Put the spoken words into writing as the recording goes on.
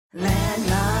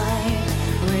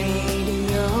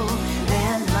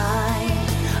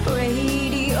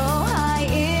high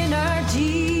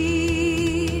energy,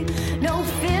 no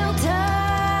filter.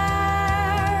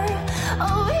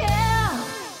 Oh yeah.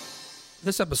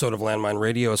 This episode of Landmine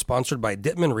Radio is sponsored by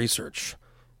Dittman Research.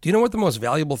 Do you know what the most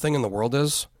valuable thing in the world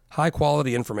is?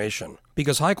 High-quality information.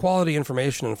 Because high-quality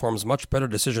information informs much better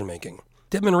decision-making.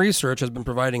 Dittman Research has been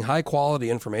providing high-quality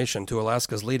information to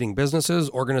Alaska's leading businesses,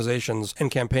 organizations, and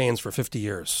campaigns for 50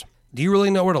 years. Do you really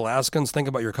know what Alaskans think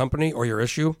about your company or your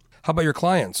issue? How about your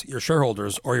clients, your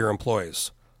shareholders, or your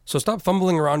employees? So stop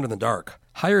fumbling around in the dark.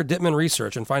 Hire Dittman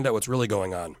Research and find out what's really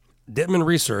going on.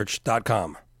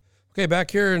 DittmanResearch.com. Okay,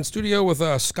 back here in studio with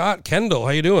Scott Kendall.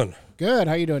 How you doing? Good.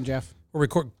 How you doing, Jeff?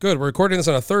 Good. We're recording this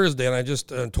on a Thursday, and I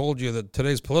just told you that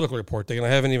today's political report day, and I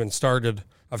haven't even started.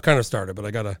 I've kind of started,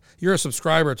 but you're a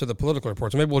subscriber to the political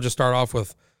report, so maybe we'll just start off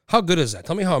with, how good is that?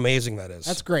 Tell me how amazing that is.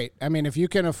 That's great. I mean, if you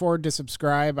can afford to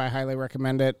subscribe, I highly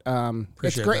recommend it.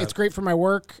 It's great. That. It's great for my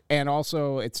work, and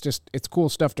also it's cool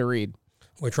stuff to read.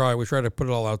 We try to put it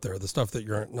all out there, the stuff that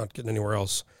you're not getting anywhere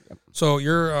else. Yep. So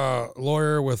you're a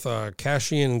lawyer with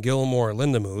Cashion Gilmore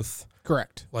Lindemuth.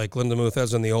 Correct. Like Lindemuth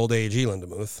as in the old AG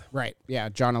Lindemuth. Right. Yeah,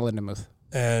 Juneau Lindemuth.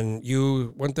 And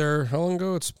you went there how long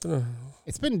ago?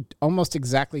 It's been almost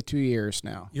exactly 2 years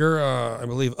now. You're, I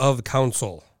believe, of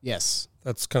counsel. Yes.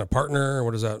 That's kind of partner, or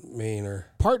what does that mean? Or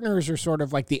partners are sort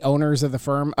of like the owners of the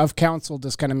firm. Of counsel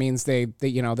just kind of means they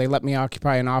let me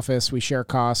occupy an office. We share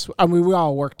costs. I mean, we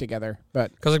all work together.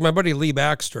 But because like my buddy Lee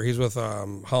Baxter, he's with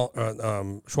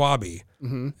Schwabe,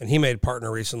 and he made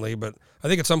partner recently. But I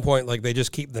think at some point, like they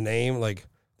just keep the name. Like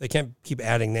they can't keep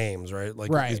adding names, right? Like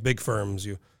these big firms,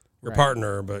 you're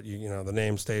partner, but you the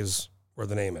name stays where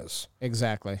the name is.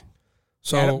 Exactly.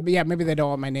 So yeah, maybe they don't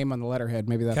want my name on the letterhead.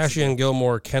 Maybe that's Cashion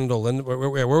Gilmore Kendall.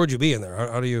 Where would you be in there?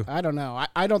 How do you? I don't know.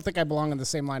 I don't think I belong in the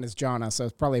same line as Jonna, so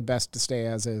it's probably best to stay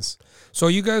as is. So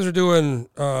you guys are doing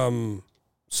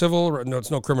civil? No,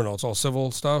 it's no criminal. It's all civil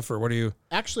stuff, or what do you?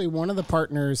 Actually, one of the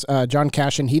partners, John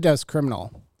Cashion, he does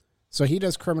criminal. So he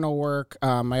does criminal work.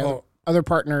 My other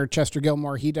partner, Chester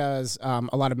Gilmore, he does a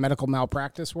lot of medical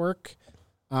malpractice work.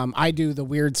 I do the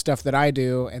weird stuff that I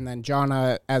do, and then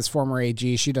Jonna, as former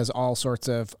AG, she does all sorts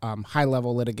of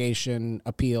high-level litigation,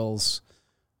 appeals,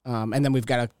 and then we've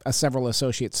got several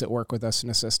associates that work with us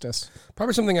and assist us.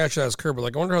 Probably something actually has curb, but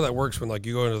like I wonder how that works when like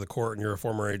you go into the court and you're a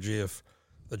former AG, if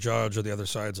the judge or the other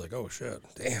side's like, oh shit,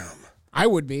 damn. I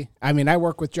would be. I mean, I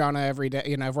work with Jonna every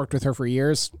day. I've worked with her for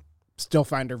years. Still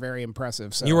find her very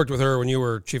impressive. So. You worked with her when you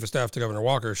were chief of staff to Governor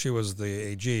Walker. She was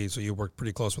the AG, so you worked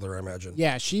pretty close with her, I imagine.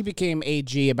 Yeah, she became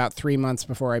AG about 3 months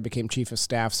before I became chief of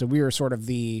staff. So we were sort of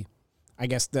the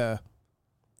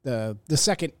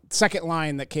second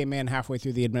line that came in halfway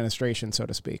through the administration, so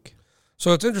to speak.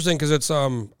 So it's interesting because it's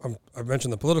I've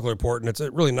mentioned the political report, and it's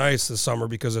really nice this summer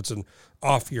because it's an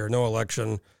off year, no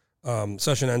election.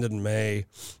 Session ended in May.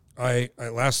 I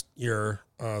last year.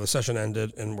 The session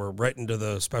ended, and we're right into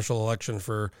the special election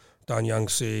for Don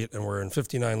Young's seat, and we're in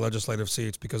 59 legislative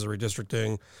seats because of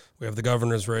redistricting. We have the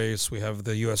governor's race, we have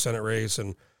the U.S. Senate race,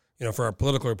 and for our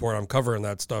political report, I'm covering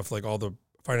that stuff, like all the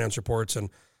finance reports,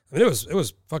 and I mean, it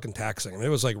was fucking taxing. I mean, it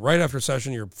was like right after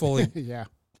session, you're fully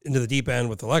into the deep end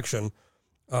with election,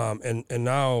 and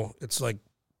now it's like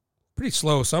pretty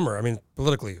slow summer. I mean,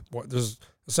 politically, there's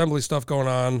assembly stuff going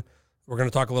on. We're going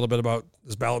to talk a little bit about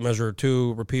this ballot measure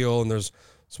 2 repeal, and there's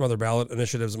some other ballot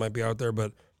initiatives that might be out there,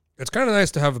 but it's kind of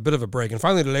nice to have a bit of a break. And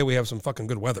finally today we have some fucking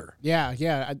good weather.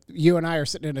 Yeah. You and I are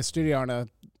sitting in a studio on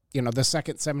the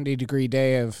second 70-degree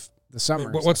day of the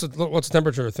summer. What's the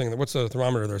temperature thing? What's the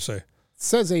thermometer there say? It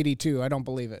says 82. I don't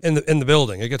believe it. In the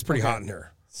building. It gets pretty hot in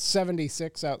here.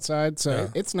 76 outside, so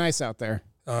it's nice out there.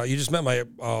 You just met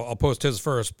I'll post his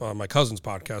first, my cousin's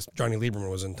podcast. Johnny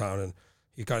Lieberman was in town, and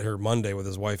he got here Monday with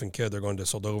his wife and kid. They're going to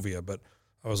Soldovia, but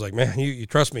I was like, man, you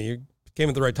trust me. You came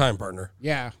at the right time, partner.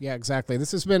 Yeah, exactly.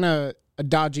 This has been a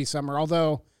dodgy summer,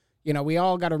 although, we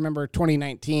all got to remember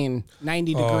 2019,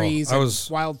 90 degrees, and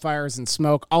wildfires and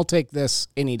smoke. I'll take this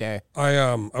any day.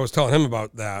 I was telling him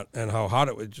about that and how hot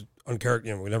it would,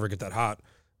 we never get that hot.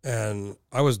 And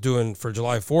I was doing, for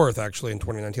July 4th, actually, in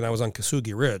 2019, I was on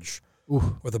Kasugi Ridge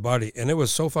with a buddy, and it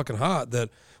was so fucking hot that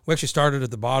we actually started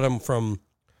at the bottom from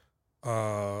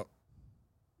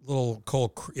little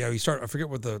cold, I forget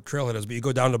what the trailhead is, but you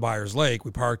go down to Byers Lake. We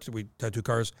parked, we had 2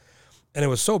 cars, and it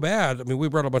was so bad. I mean, we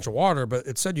brought a bunch of water, but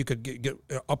it said you could get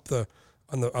up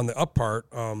on the up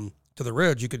part to the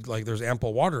ridge. You could, there's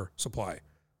ample water supply.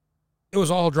 It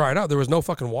was all dried out. There was no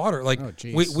fucking water.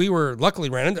 We were luckily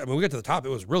ran into. I mean, we got to the top. It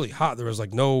was really hot. There was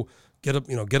no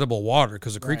gettable water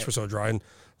because the creeks were so dry. And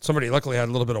somebody luckily had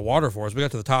a little bit of water for us. We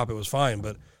got to the top. It was fine,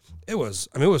 but It was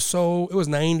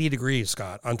 90 degrees,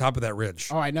 Scott, on top of that ridge.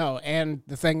 Oh, I know. And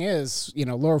the thing is,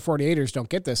 lower 48ers don't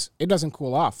get this. It doesn't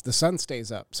cool off. The sun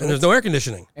stays up. So and there's no air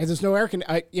conditioning. And there's no air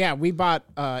conditioning. Yeah, we bought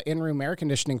in-room air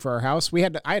conditioning for our house.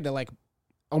 I had to like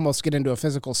almost get into a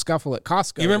physical scuffle at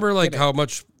Costco. You remember like how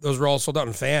much those were all sold out,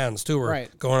 and fans too were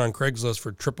going on Craigslist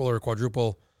for triple or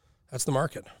quadruple. That's the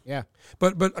market. Yeah.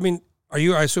 But I mean, I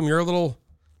assume you're a little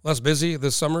less busy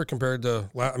this summer compared to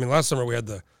last summer we had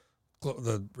the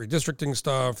redistricting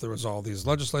stuff. There was all these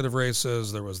legislative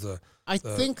races. There was I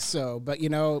think so, but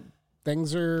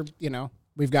things are,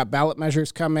 we've got ballot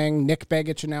measures coming. Nick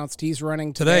Begich announced he's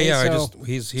running today. Yeah,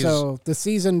 so the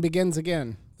season begins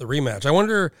again. The rematch.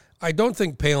 I don't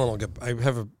think Palin will get. I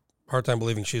have a hard time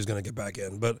believing she's going to get back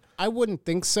in, but I wouldn't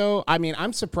think so. I mean,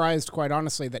 I'm surprised, quite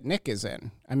honestly, that Nick is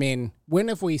in. I mean, when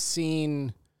have we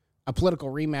seen a political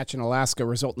rematch in Alaska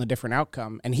result in a different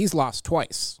outcome? And he's lost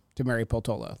twice to Mary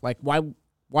Peltola. Like,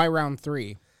 why round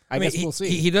 3? I guess we'll see.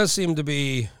 He does seem to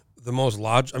be the most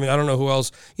logical. I mean, I don't know who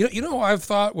else. You know who I've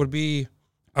thought would be,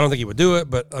 I don't think he would do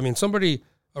it, but I mean,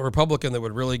 a Republican that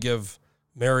would really give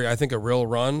Mary, I think, a real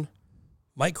run,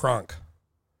 Mike Cronk.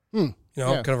 Kind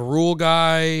of a rural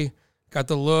guy, got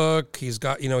the look. He's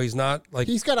got, he's not like.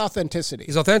 He's got authenticity.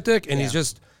 He's authentic, and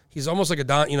he's almost like a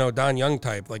Don Young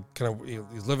type, like kind of,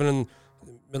 he's living in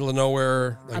the middle of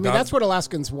nowhere. Like that's what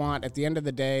Alaskans want. At the end of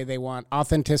the day, they want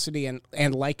authenticity and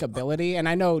likability. And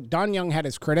I know Don Young had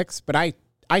his critics, but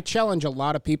I challenge a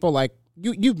lot of people. Like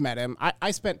you've met him.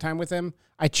 I spent time with him.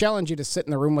 I challenge you to sit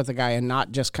in the room with a guy and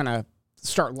not just kind of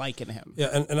start liking him. Yeah,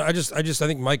 and I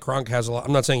think Mike Cronk has a lot.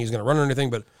 I'm not saying he's going to run or anything,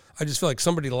 but I just feel like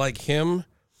somebody like him,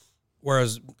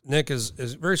 whereas Nick is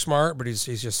very smart, but he's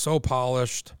just so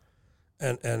polished,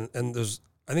 and there's,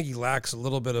 I think he lacks a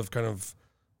little bit of kind of,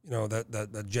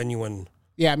 that genuine.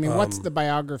 Yeah, I mean, what's the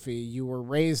biography? You were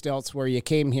raised elsewhere, you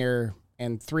came here,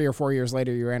 and 3 or 4 years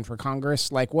later you ran for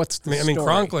Congress. Like, what's the story? I mean,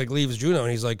 Cronk like leaves Juneau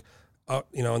and he's like,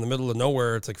 in the middle of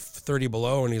nowhere. It's like 30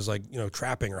 below, and he's like,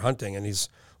 trapping or hunting, and he's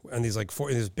like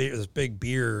this big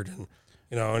beard, and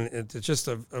and it's just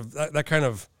that kind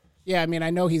of. Yeah, I mean, I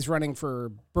know he's running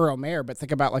for borough mayor, but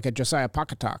think about like a Josiah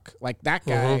Pocketok. Like that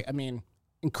guy, Mm-hmm. I mean,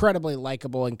 incredibly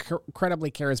likable,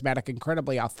 incredibly charismatic,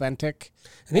 incredibly authentic.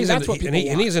 And he's that's what people want.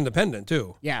 And he's independent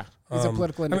too. Yeah, he's a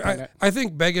political independent. I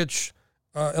think Begich,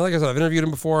 and like I said, I've interviewed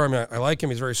him before. I mean, I like him.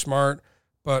 He's very smart.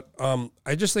 But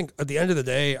I just think at the end of the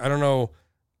day, I don't know,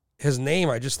 his name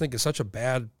I just think is such a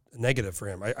bad negative for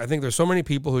him. I think there's so many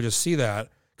people who just see that,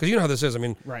 because you know how this is. I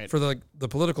mean, for the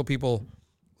political people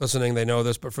listening, they know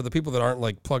this, but for the people that aren't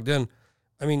like plugged in,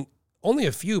 I mean, only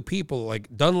a few people like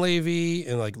Dunleavy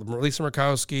and like Lisa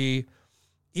Murkowski,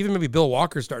 even maybe Bill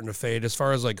Walker's starting to fade as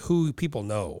far as like who people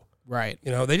know. Right.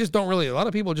 They just don't really, a lot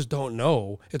of people just don't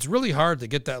know. It's really hard to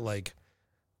get that like,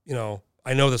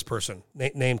 I know this person,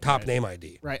 name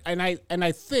ID. Right. And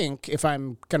I think, if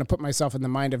I'm going to put myself in the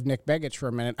mind of Nick Begich for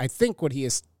a minute, I think what he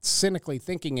is cynically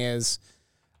thinking is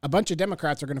a bunch of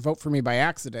Democrats are going to vote for me by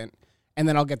accident, and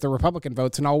then I'll get the Republican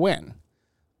votes and I'll win.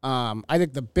 I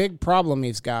think the big problem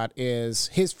he's got is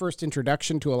his first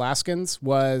introduction to Alaskans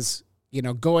was,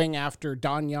 going after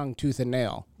Don Young tooth and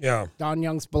nail. Yeah. Don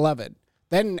Young's beloved.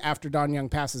 Then after Don Young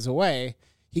passes away,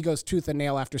 he goes tooth and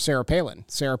nail after Sarah Palin.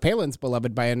 Sarah Palin's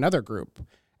beloved by another group.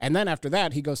 And then after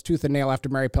that, he goes tooth and nail after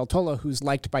Mary Peltola, who's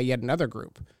liked by yet another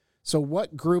group. So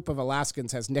what group of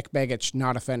Alaskans has Nick Begich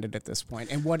not offended at this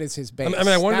point? And what is his base? I mean,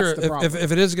 I wonder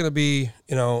if it is going to be,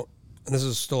 and this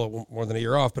is still more than a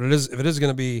year off, but if it is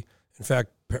going to be, in fact,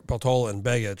 Peltola and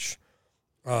Begich,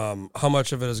 how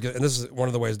much of it is going to, and this is one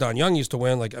of the ways Don Young used to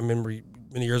win. Like, I remember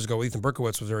many years ago, Ethan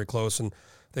Berkowitz was very close, and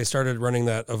they started running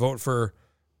a vote for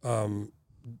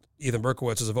Ethan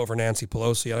Berkowitz is a vote for Nancy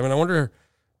Pelosi. I mean, I wonder,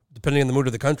 depending on the mood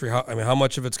of the country, how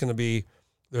much of it's going to be,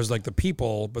 there's like the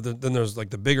people, but then there's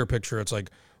like the bigger picture. It's like,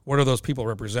 what do those people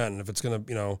represent? And if it's going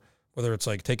to, whether it's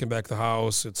like taking back the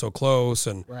House, it's so close,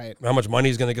 and how much money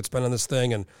is going to get spent on this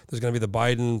thing, and there's going to be the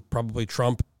Biden, probably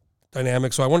Trump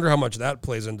dynamic. So I wonder how much that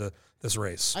plays into this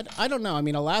race. I don't know. I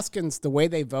mean, Alaskans, the way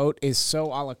they vote is so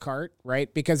a la carte,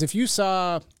 right? Because if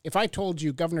I told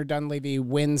you Governor Dunleavy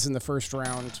wins in the first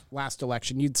round last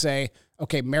election, you'd say,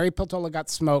 okay, Mary Peltola got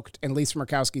smoked and Lisa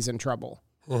Murkowski's in trouble.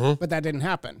 Mm-hmm. But that didn't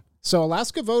happen. So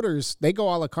Alaska voters, they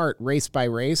go a la carte, race by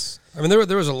race. I mean,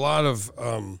 there was a lot of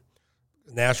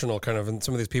national kind of, and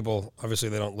some of these people, obviously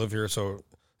they don't live here, so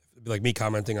it'd be like me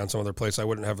commenting on some other place, I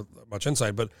wouldn't have much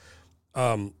insight, but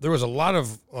there was a lot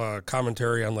of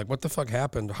commentary on like, what the fuck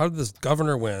happened? How did this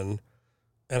governor win?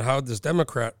 And how did this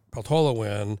Democrat Peltola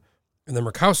win? And then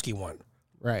Murkowski won.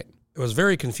 Right. It was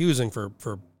very confusing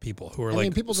for people who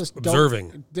are people just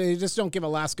observing. They just don't give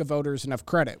Alaska voters enough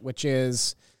credit, which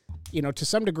is to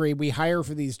some degree, we hire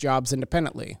for these jobs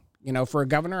independently. For a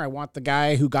governor, I want the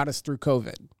guy who got us through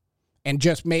COVID,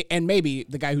 and maybe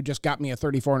the guy who just got me a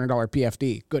 $3,400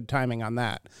 PFD. Good timing on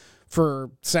that.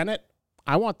 For Senate,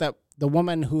 I want the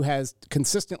woman who has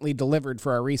consistently delivered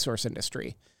for our resource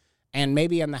industry. And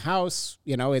maybe in the House,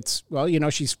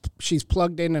 she's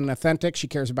plugged in and authentic. She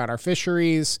cares about our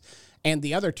fisheries, and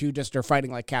the other two just are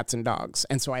fighting like cats and dogs.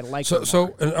 And so I like.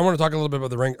 So, and I want to talk a little bit about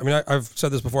the rank. I mean, I've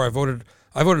said this before. I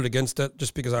voted against it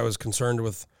just because I was concerned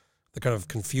with the kind of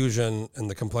confusion and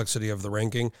the complexity of the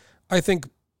ranking. I think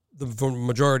the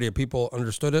majority of people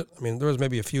understood it. I mean, there was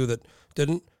maybe a few that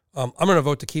didn't. I'm going to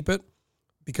vote to keep it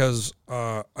because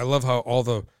I love how all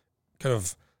the kind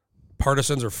of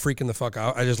partisans are freaking the fuck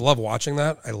out. I just love watching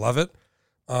that. I love it.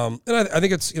 And I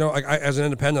think it's, as an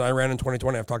independent, I ran in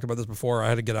 2020. I've talked about this before. I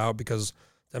had to get out because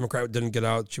Democrat didn't get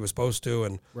out. She was supposed to.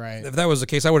 And right. If that was the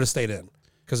case, I would have stayed in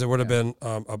because it would have been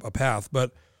a path.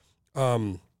 But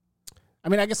I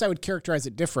mean, I guess I would characterize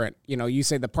it different. You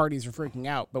say the parties are freaking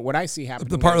out, but what I see happening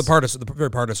the very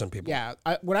partisan people. Yeah.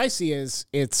 What I see is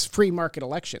it's free market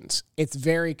elections. It's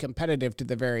very competitive to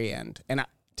the very end. And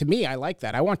to me, I like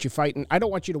that. I want you fighting. I don't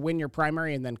want you to win your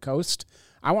primary and then coast.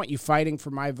 I want you fighting for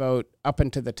my vote up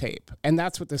into the tape. And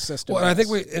that's what this system is. And I think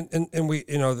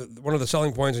one of the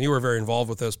selling points, and you were very involved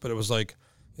with this, but it was like,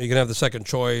 you can have the second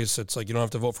choice. It's like, you don't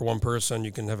have to vote for one person.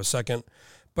 You can have a second.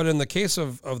 But in the case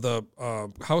of the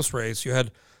House race, you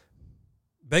had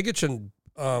Begich and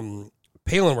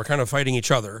Palin were kind of fighting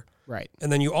each other. Right.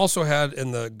 And then you also had,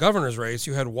 in the governor's race,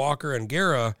 you had Walker and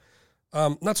Guerra,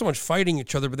 not so much fighting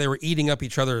each other, but they were eating up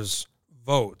each other's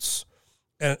votes.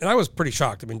 And I was pretty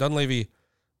shocked. I mean, Dunleavy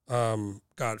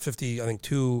got 50, I think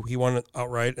 2. He won it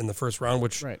outright in the first round,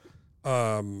 which right.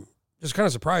 Just kind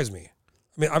of surprised me.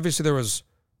 I mean, obviously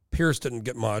Pierce didn't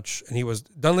get much, and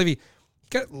Dunleavy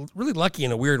got really lucky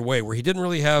in a weird way where he didn't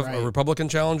really have a Republican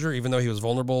challenger, even though he was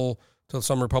vulnerable to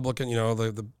some Republican,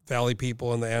 the Valley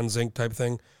people and the Anzink type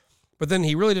thing. But then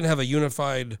he really didn't have a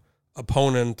unified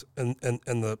opponent in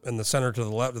the center to the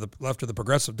left of the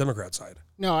progressive Democrat side.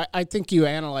 No, I think you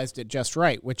analyzed it just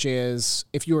right, which is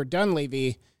if you were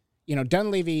Dunleavy,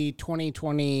 Dunleavy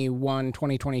 2021,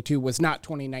 2022 was not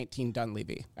 2019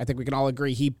 Dunleavy. I think we can all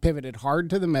agree he pivoted hard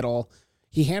to the middle.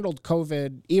 He handled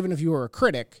COVID, even if you were a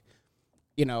critic,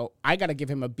 I got to give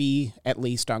him a B at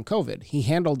least on COVID. He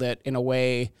handled it in a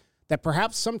way that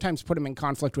perhaps sometimes put him in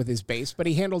conflict with his base, but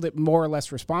he handled it more or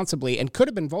less responsibly and could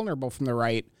have been vulnerable from the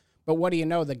right. But what do you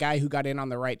know? The guy who got in on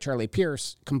the right, Charlie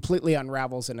Pierce, completely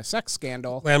unravels in a sex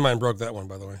scandal. Landmine broke that one,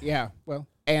 by the way. Yeah, well,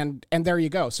 and there you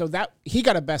go. So that he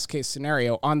got a best case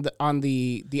scenario. On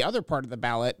the other part of the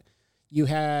ballot, you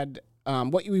had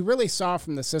what we really saw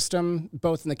from the system,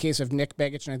 both in the case of Nick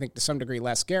Begich and I think to some degree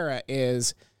Les Guerra,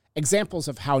 is examples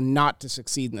of how not to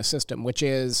succeed in the system, which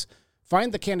is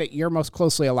find the candidate you're most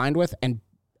closely aligned with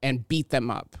and beat them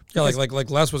up. Yeah, like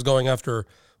Les was going after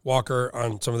Walker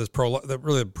on some of this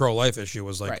pro-life issue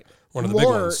was like one of the big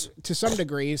ones. To some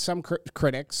degree, some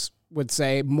critics would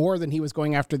say more than he was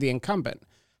going after the incumbent.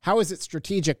 How is it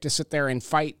strategic to sit there and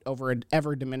fight over an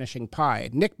ever-diminishing pie?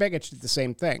 Nick Begich did the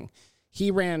same thing.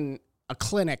 He ran a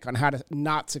clinic on how to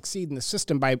not succeed in the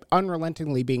system by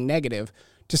unrelentingly being negative.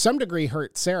 To some degree,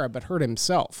 hurt Sarah, but hurt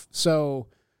himself. So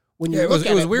when you look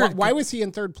at it, weird. Why was he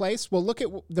in third place? Well, look at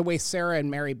the way Sarah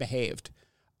and Mary behaved.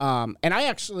 And I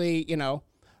actually,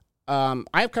 I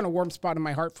have kind of a warm spot in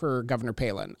my heart for Governor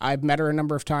Palin. I've met her a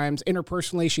number of times.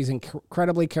 Interpersonally, she's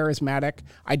incredibly charismatic.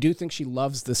 I do think she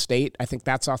loves the state. I think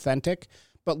that's authentic.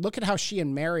 But look at how she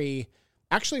and Mary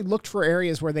actually looked for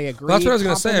areas where they agreed. Well, that's what I was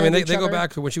going to say. I mean, they go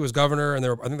back to when she was governor, and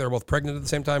I think they were both pregnant at the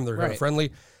same time. They're kind of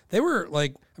friendly. They were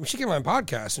like, she came on my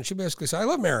podcast, and she basically said, I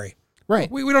love Mary.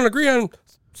 Right. We don't agree on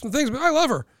some things, but I love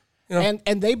her.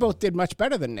 And they both did much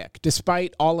better than Nick,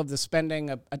 despite all of the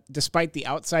spending, despite the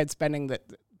outside spending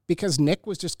because Nick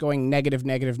was just going negative,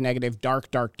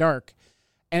 dark.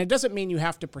 And it doesn't mean you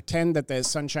have to pretend that there's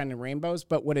sunshine and rainbows,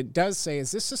 but what it does say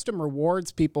is this system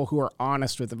rewards people who are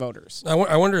honest with the voters.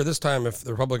 I wonder this time if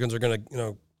the Republicans are going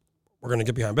to, we're going to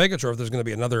get behind Begich, or if there's going to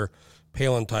be another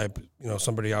Palin type,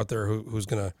 somebody out there who's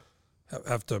going to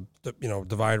have to,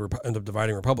 end up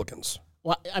dividing Republicans.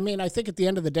 Well, I mean, I think at the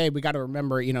end of the day, we got to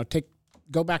remember,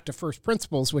 go back to first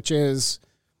principles, which is,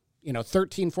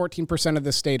 13, 14% of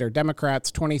the state are Democrats,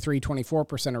 23,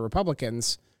 24% are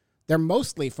Republicans. They're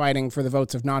mostly fighting for the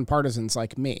votes of nonpartisans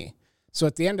like me. So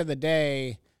at the end of the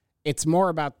day, it's more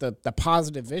about the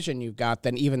positive vision you've got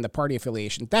than even the party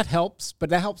affiliation. That helps, but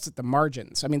that helps at the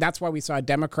margins. I mean, that's why we saw a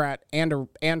Democrat and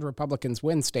Republicans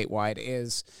win statewide.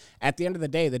 Is at the end of the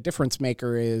day, the difference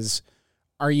maker is,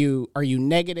 are you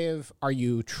negative? Are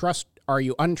you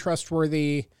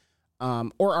untrustworthy?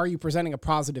 Or are you presenting a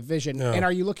positive vision? Yeah. And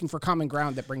are you looking for common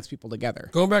ground that brings people together?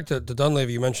 Going back to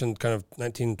Dunleavy, you mentioned kind of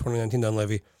 2019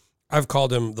 Dunleavy. I've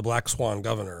called him the Black Swan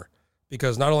governor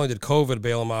because not only did COVID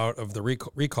bail him out of the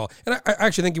recall, and I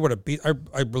actually think he would have beat,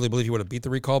 I really believe he would have beat the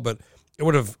recall, but it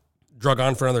would have drug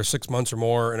on for another 6 months or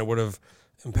more, and it would have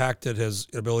impacted his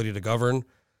ability to govern.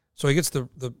 So he gets the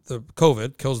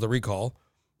COVID, kills the recall,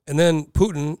 and then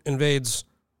Putin invades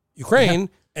Ukraine,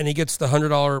 and he gets the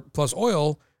 $100 plus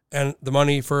oil and the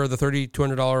money for the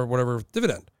 $200 whatever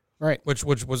dividend. Right. Which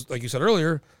was, like you said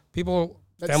earlier, people,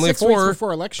 That's family 6 of weeks four,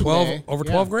 before election 12 day. over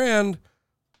 12 grand,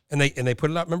 and they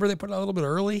put it out. Remember, they put it out a little bit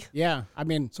early. Yeah, I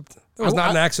mean, So it was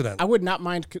not an accident. I would not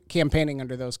mind campaigning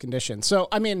under those conditions. So,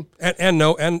 I mean, And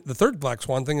the third Black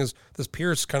Swan thing is this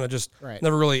Pierce kind of just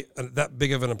never really that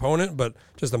big of an opponent, but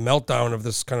just a meltdown of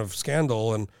this kind of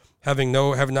scandal and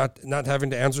not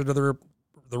having to answer to the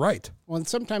right. Well, and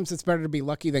sometimes it's better to be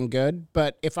lucky than good.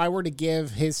 But if I were to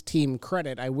give his team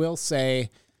credit, I will say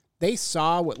they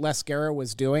saw what Les Guerra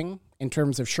was doing in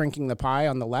terms of shrinking the pie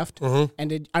on the left. Mm-hmm.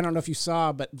 And I don't know if you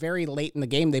saw, but very late in the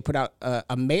game, they put out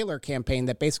a mailer campaign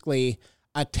that basically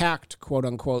attacked, quote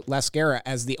unquote, Les Guerra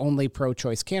as the only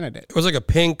pro-choice candidate. It was like a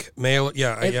pink mail.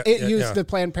 It used the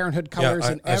Planned Parenthood colors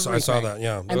and everything. I saw that.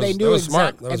 Yeah, And they knew that was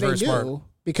smart. That was and very they smart. knew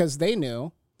because they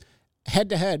knew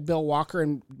head-to-head, Bill Walker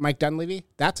and Mike Dunleavy,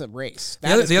 that's a race.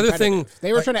 The other thing,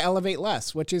 they were trying to elevate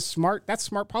Les, which is smart. That's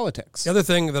smart politics. The other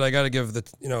thing that I got to give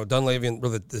Dunleavy and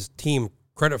really this team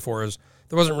credit for is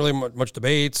there wasn't really much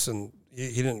debates, and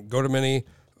he didn't go to many.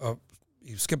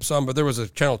 He skipped some, but there was a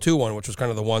Channel 2 one, which was kind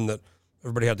of the one that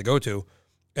everybody had to go to,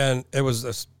 and it was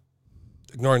this,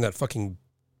 ignoring that fucking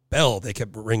bell they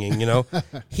kept ringing.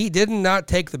 He did not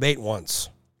take the bait once.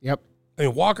 Yep. I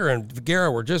mean, Walker and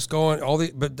Guerra were just going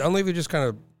but Dunleavy just kind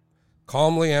of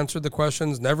calmly answered the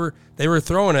questions. They were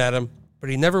throwing at him, but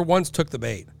he never once took the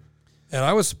bait. And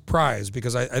I was surprised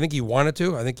because I think he wanted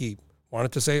to. I think he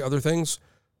wanted to say other things,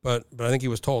 but I think he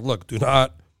was told, look, do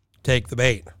not take the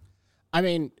bait. I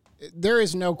mean, there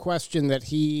is no question that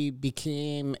he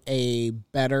became a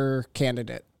better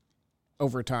candidate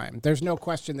over time. There's no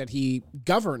question that he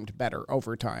governed better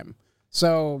over time.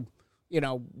 So,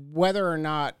 whether or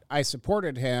not I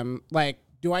supported him,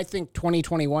 do I think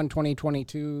 2021,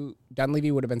 2022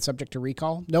 Dunleavy would have been subject to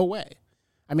recall? No way.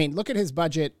 I mean, look at his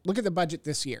budget. Look at the budget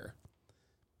this year.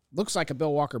 Looks like a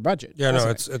Bill Walker budget. Yeah, no,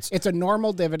 it's a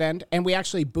normal dividend, and we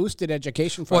actually boosted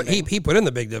education funding. Well, he put in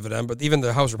the big dividend, but even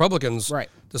the House Republicans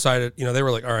decided, they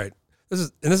were like, all right, this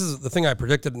is the thing I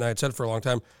predicted and I had said for a long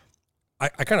time. I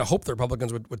kind of hoped the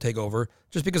Republicans would take over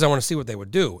just because I want to see what they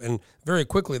would do. And very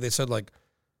quickly they said, like,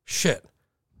 shit,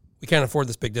 we can't afford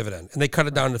this big dividend. And they cut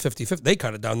it down to 50-50. They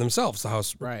cut it down themselves, the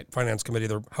House Finance Committee,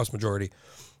 the House majority.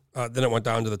 Then it went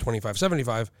down to the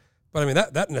 25-75. But, I mean,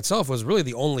 that in itself was really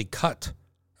the only cut.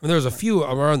 I mean, there was a few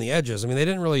around the edges. I mean, they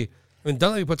didn't really – I mean,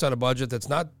 Dunleavy puts out a budget that's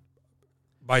not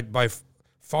by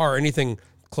far anything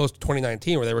close to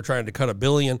 2019 where they were trying to cut $1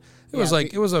 billion.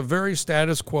 It was a very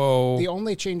status quo. The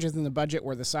only changes in the budget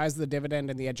were the size of the dividend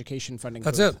and the education funding.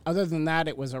 That's it. Other than that,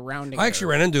 it was a rounding. I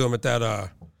actually ran into him at that.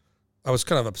 I was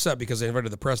kind of upset because they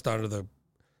invited the press down to the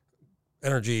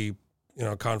energy,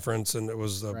 conference, and it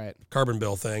was the carbon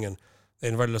bill thing, and they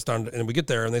invited us down, and we get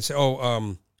there, and they say,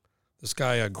 this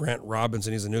guy Grant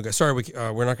Robinson, he's a new guy. Sorry,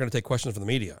 we're not going to take questions from the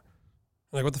media.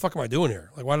 I'm like, what the fuck am I doing here?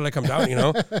 Like, why did I come down?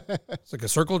 It's like a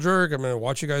circle jerk. I'm going to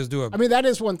watch you guys do I mean, that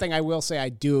is one thing I will say I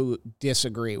do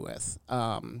disagree with.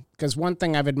 Because one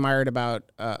thing I've admired about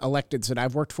electeds that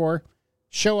I've worked for,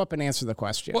 show up and answer the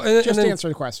question. Well, and then, answer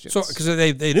the questions. So, because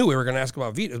they knew we were going to ask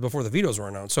about vetoes before the vetoes were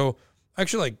announced. So, I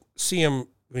actually see him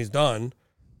when he's done,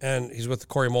 and he's with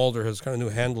Corey Mulder, his kind of new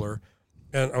handler.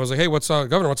 And I was like, hey,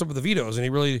 Governor, what's up with the vetoes? And he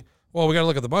really, we got to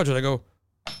look at the budget. I go,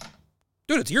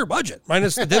 dude, it's your budget,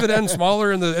 minus the dividend,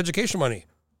 smaller, and the education money.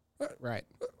 Right.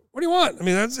 What do you want? I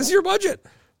mean, it's your budget,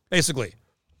 basically.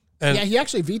 And he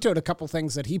actually vetoed a couple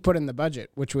things that he put in the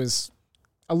budget, which was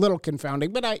a little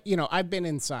confounding. But I've been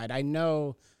inside. I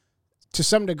know to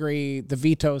some degree the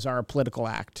vetoes are a political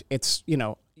act. It's,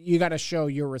 you got to show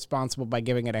you're responsible by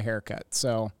giving it a haircut.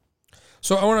 So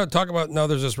I want to talk about now.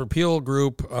 There's this repeal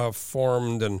group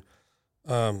formed, and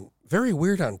very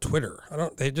weird on Twitter.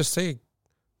 They just say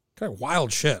kind of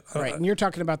wild shit. Right, and you're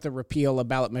talking about the repeal of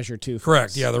ballot measure 2.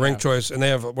 Correct. Yeah, the ranked choice, and they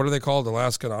have, what are they called?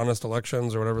 Alaska Honest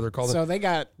Elections or whatever they're called. So they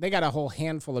got a whole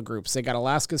handful of groups. They got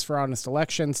Alaskans for Honest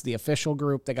Elections, the official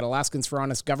group. They got Alaskans for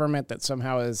Honest Government that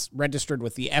somehow is registered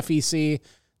with the FEC.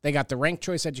 They got the Ranked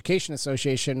Choice Education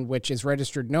Association, which is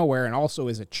registered nowhere and also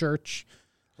is a church.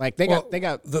 Like they got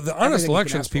the Honest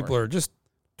Elections people are just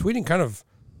tweeting kind of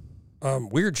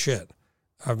weird shit.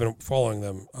 I've been following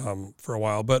them for a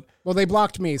while, but Well, they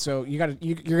blocked me, so you're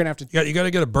gonna have to. you got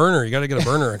to get a burner. You got to get a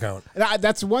burner account.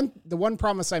 That's the one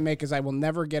promise I make is I will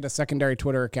never get a secondary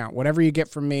Twitter account. Whatever you get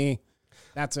from me,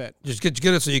 that's it. Just get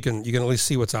it so you can at least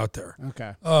see what's out there.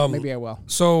 Okay, maybe I will.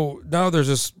 So now there's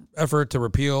this effort to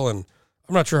repeal, and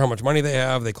I'm not sure how much money they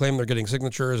have. They claim they're getting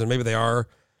signatures, and maybe they are,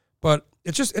 but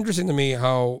it's just interesting to me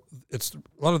how it's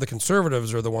a lot of the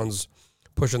conservatives are the ones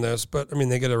pushing this. But I mean,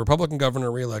 they get a Republican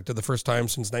governor reelected the first time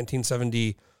since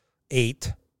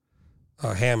 1978,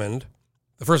 Hammond,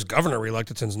 the first governor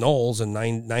reelected since Knowles in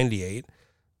 98.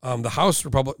 The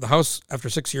House after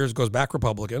 6 years goes back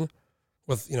Republican,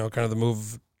 with kind of the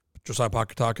move Josiah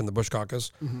Pocketok and the Bush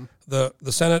caucus. Mm-hmm.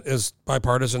 The Senate is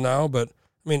bipartisan now, but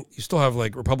I mean, you still have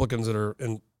like Republicans that are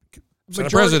in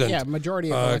Senate president. Yeah,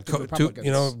 majority of elected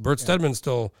Republicans. Bert Stedman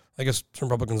still, I guess some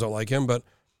Republicans don't like him, but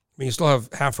I mean, you still have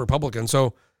half Republicans. So,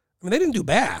 I mean, they didn't do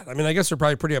bad. I mean, I guess they're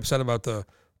probably pretty upset about the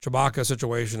Chewbacca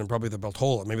situation and probably the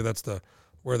Peltola. Maybe that's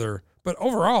where they're. But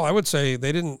overall, I would say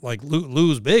they didn't like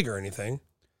lose big or anything.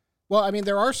 Well, I mean,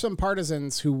 there are some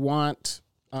partisans who want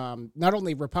not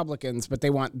only Republicans, but they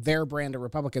want their brand of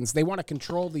Republicans. They want to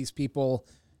control these people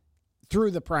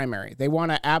through the primary. They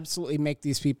want to absolutely make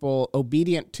these people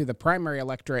obedient to the primary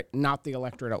electorate, not the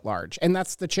electorate at large. And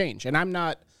that's the change. And I'm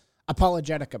not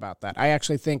apologetic about that. I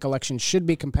actually think elections should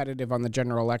be competitive on the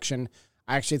general election.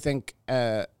 I actually think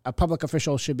a public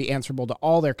official should be answerable to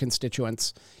all their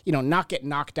constituents, not get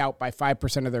knocked out by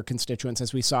 5% of their constituents,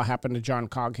 as we saw happen to John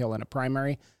Coghill in a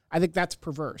primary. I think that's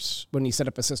perverse when you set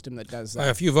up a system that does that.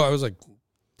 A few votes, it was like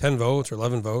 10 votes or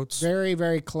 11 votes. Very,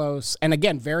 very close. And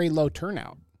again, very low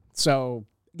turnout. So,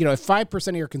 if 5%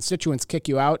 of your constituents kick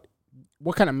you out,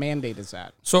 what kind of mandate is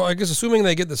that? So I guess assuming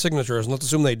they get the signatures, and let's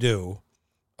assume they do,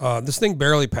 this thing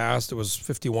barely passed. It was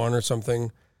 51 or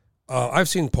something. I've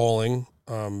seen polling.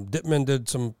 Dittman did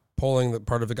some polling. That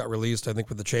part of it got released, I think,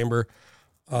 with the chamber.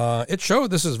 It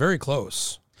showed this is very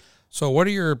close. So what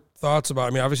are your thoughts about,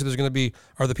 I mean, obviously there's going to be,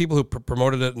 are the people who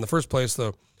promoted it in the first place,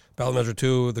 the ballot measure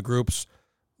 2, the groups,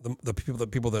 the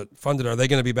people that funded it, are they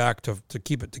going to be back to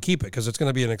keep it? Because it's going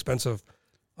to be an expensive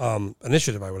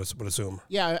initiative, I would assume.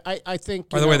 Yeah, I think.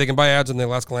 By the way, they can buy ads on the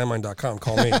AlaskaLandmine.com.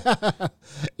 Call me.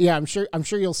 Yeah, I'm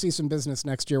sure you'll see some business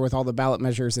next year with all the ballot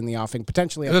measures in the offing,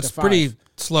 potentially up to 5. It's pretty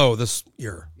slow this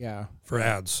year. Yeah, for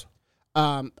ads.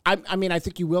 I mean, I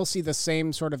think you will see the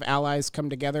same sort of allies come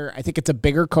together. I think it's a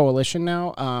bigger coalition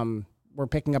now. We're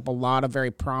picking up a lot of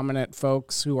very prominent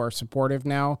folks who are supportive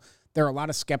now. There are a lot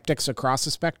of skeptics across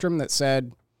the spectrum that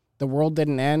said the world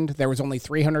didn't end. There was only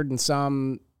 300 and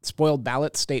some spoiled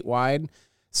ballots statewide.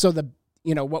 So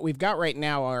what we've got right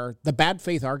now are the bad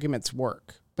faith arguments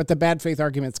work, but the bad faith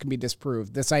arguments can be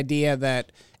disproved. This idea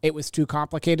that it was too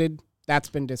complicated, that's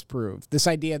been disproved. This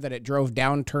idea that it drove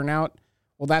down turnout,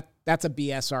 well, that's a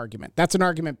BS argument. That's an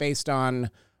argument based on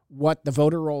what the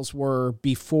voter rolls were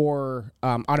before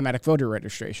automatic voter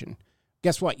registration.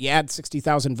 Guess what? You add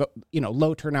 60,000,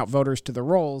 low turnout voters to the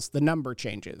rolls, the number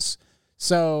changes.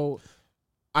 So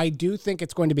I do think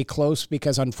it's going to be close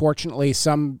because, unfortunately,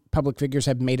 some public figures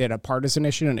have made it a partisan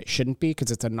issue, and it shouldn't be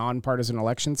because it's a nonpartisan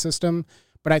election system.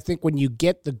 But I think when you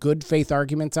get the good faith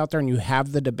arguments out there and you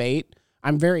have the debate,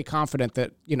 I'm very confident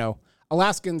that,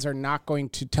 Alaskans are not going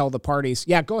to tell the parties,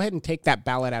 yeah, go ahead and take that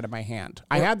ballot out of my hand.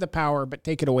 I had the power, but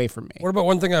take it away from me. What about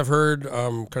one thing I've heard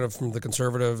kind of from the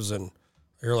conservatives, and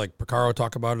I hear like Picaro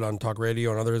talk about it on talk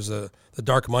radio and others, the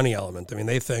dark money element. I mean,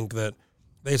 they think that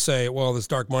they say, well, this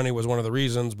dark money was one of the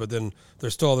reasons, but then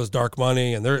there's still this dark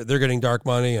money, and they're getting dark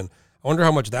money, and I wonder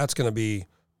how much that's going to be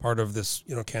part of this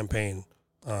campaign.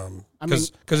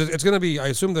 Because it's going to be, I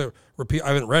assume the repeal.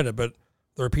 I haven't read it, but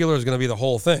the repealer is going to be the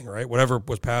whole thing, right? Whatever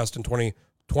was passed in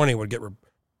 2020 would get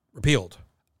repealed.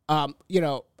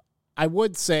 I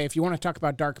would say if you want to talk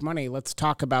about dark money, let's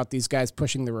talk about these guys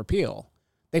pushing the repeal.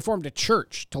 They formed a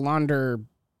church to launder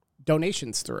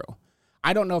donations through.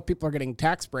 I don't know if people are getting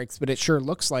tax breaks, but it sure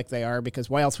looks like they are, because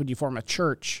why else would you form a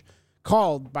church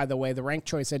called, by the way, the Ranked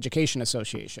Choice Education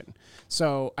Association?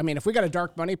 So, I mean, if we got a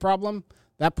dark money problem,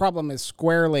 that problem is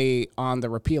squarely on the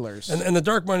repealers. And the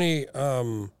dark money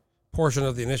portion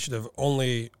of the initiative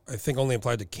only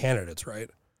applied to candidates, right?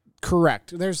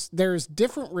 Correct. There's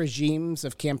different regimes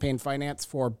of campaign finance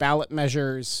for ballot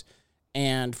measures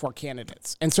and for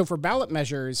candidates. And so for ballot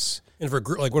measures... And for,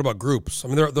 what about groups? I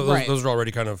mean, those are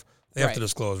already kind of... They have to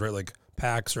disclose, right? Like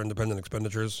PACs or independent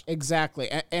expenditures. Exactly.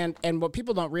 And what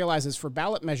people don't realize is for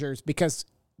ballot measures, because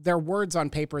they're words on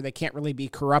paper, they can't really be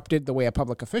corrupted the way a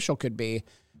public official could be,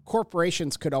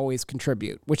 corporations could always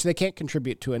contribute, which they can't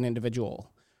contribute to an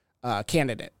individual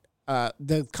candidate.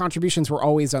 The contributions were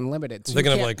always unlimited. So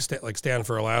thinking of like Stand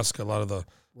for Alaska, a lot of the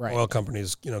Right. oil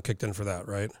companies, kicked in for that,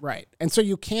 right? Right. And so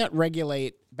you can't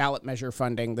regulate ballot measure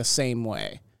funding the same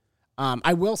way.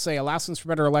 I will say Alaskans for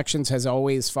Better Elections has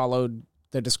always followed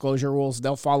the disclosure rules.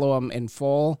 They'll follow them in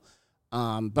full.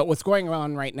 But what's going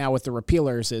on right now with the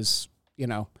repealers is,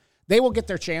 they will get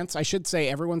their chance. I should say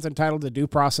everyone's entitled to due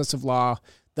process of law.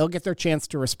 They'll get their chance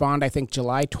to respond. I think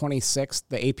July 26th,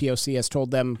 the APOC has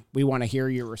told them, we want to hear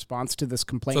your response to this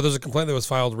complaint. So there's a complaint that was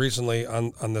filed recently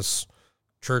on this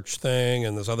church thing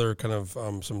and this other kind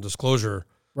of some disclosure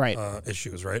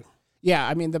issues, right? Yeah,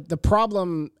 I mean, the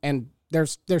problem, and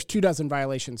there's 24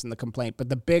 violations in the complaint, but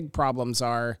the big problems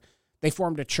are they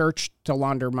formed a church to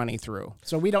launder money through.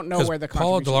 So we don't know where the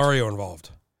Paula Delario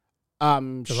involved.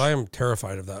 Because I am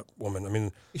terrified of that woman. I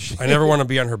mean, I never want to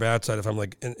be on her bad side if I'm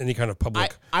like in any kind of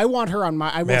public. I want her on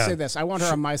my. I will say this: I want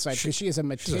her on my side because she is a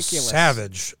meticulous, she's a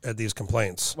savage at these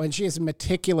complaints. When she is a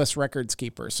meticulous records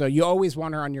keeper, so you always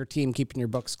want her on your team, keeping your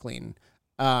books clean.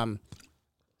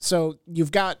 So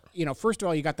you've got, first of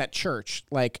all, you got that church,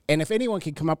 and if anyone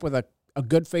can come up with a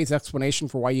good faith explanation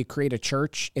for why you create a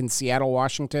church in Seattle,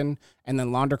 Washington, and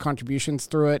then launder contributions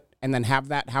through it, and then have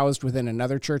that housed within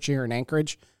another church here in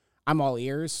Anchorage, I'm all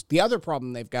ears. The other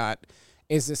problem they've got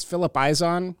is this Philip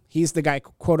Izon. He's the guy,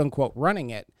 quote unquote,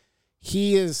 running it.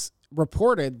 He is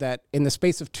reported that in the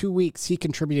space of 2 weeks, he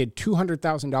contributed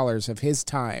 $200,000 of his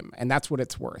time, and that's what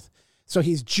it's worth. So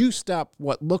he's juiced up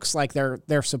what looks like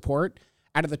their support.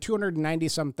 Out of the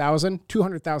 290-some thousand,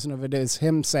 200,000 of it is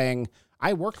him saying,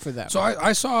 I work for them. So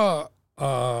I saw,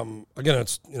 again,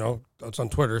 it's on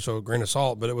Twitter, so a grain of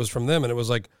salt, but it was from them, and it was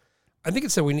like, I think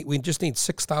it said we just need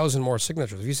 6,000 more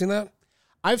signatures. Have you seen that?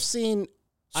 I've seen.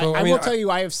 So, I will tell you,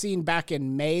 I have seen back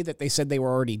in May that they said they were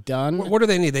already done. What do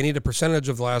they need? They need a percentage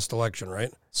of the last election,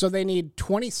 right? So they need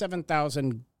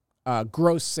 27,000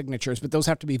 gross signatures, but those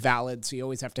have to be valid, so you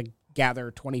always have to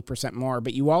gather 20% more.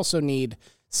 But you also need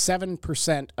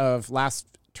 7% of last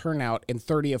turnout in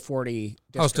 30 of 40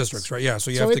 districts. House districts, right? Yeah,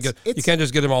 so you have to you can't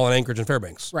just get them all in Anchorage and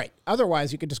Fairbanks. Right.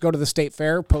 Otherwise, you could just go to the state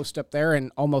fair, post up there,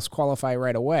 and almost qualify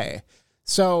right away.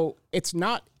 So it's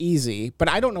not easy, but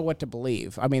I don't know what to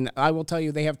believe. I mean, I will tell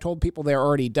you, they have told people they're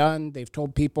already done. They've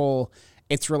told people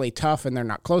it's really tough and they're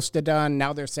not close to done.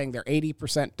 Now they're saying they're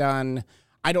 80% done.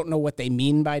 I don't know what they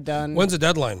mean by done. When's the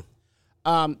deadline?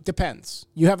 Depends.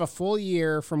 You have a full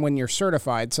year from when you're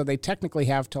certified, so they technically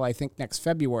have till, I think, next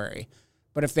February.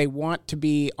 But if they want to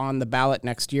be on the ballot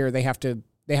next year, they have to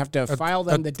file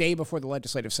them the day before the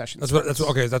legislative session. That's what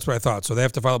I thought. So they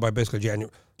have to file it by basically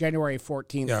January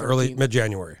 14th. Yeah, 13th. early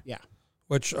mid-January. Yeah.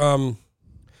 Which I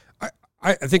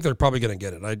think they're probably going to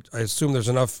get it. I assume there's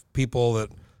enough people that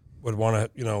would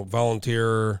want to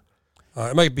volunteer.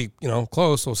 It might be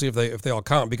close. We'll see if they all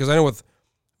count, because I know with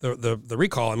the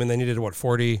recall, I mean, they needed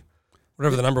 40,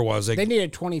 whatever the number was. They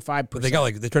needed 25%. But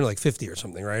they turned 50 or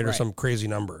something, right? Or some crazy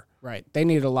number. Right. They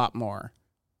needed a lot more.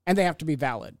 And they have to be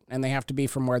valid, and they have to be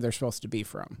from where they're supposed to be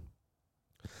from.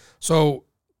 So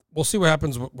we'll see what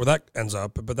happens where that ends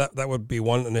up, but that would be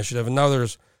one initiative. And now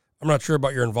I'm not sure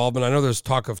about your involvement. I know there's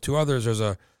talk of two others. There's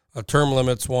a term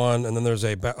limits one, and then there's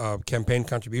a campaign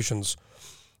contributions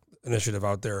initiative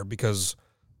out there, because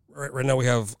right now we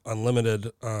have unlimited.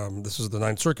 This is the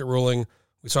Ninth Circuit ruling.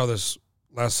 We saw this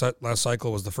last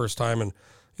cycle was the first time, and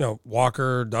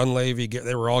Walker, Dunleavy,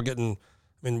 they were all getting.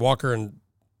 I mean, Walker and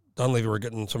Dunleavy were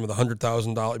getting some of the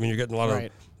 $100,000. I mean, you're getting a lot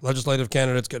of legislative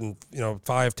candidates getting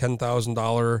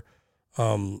 $5,000,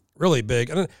 $10,000, really big.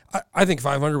 And I think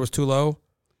 500 was too low.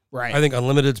 Right. I think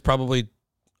unlimited's probably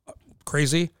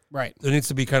crazy. Right. There needs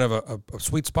to be kind of a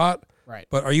sweet spot. Right.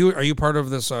 But are you part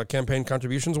of this campaign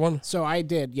contributions one? So I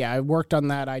did. Yeah, I worked on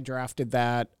that. I drafted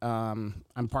that.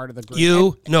 I'm part of the group.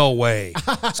 You? No way.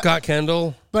 Scott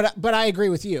Kendall? But I agree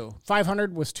with you.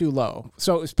 500 was too low.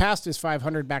 So it was passed as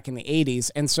 500 back in the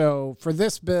 80s. And so for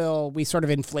this bill, we sort of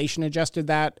inflation adjusted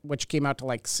that, which came out to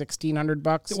like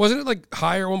 $1,600. Wasn't it like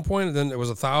higher at one point, and then it was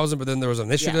 1,000, but then there was an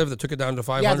initiative that took it down to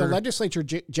 500? Yeah, the legislature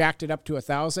jacked it up to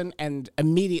 1,000, and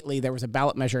immediately there was a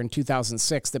ballot measure in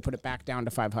 2006 that put it back down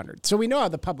to 500. So we know how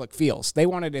the public feels. They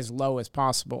want it as low as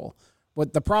possible.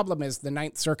 What the problem is, the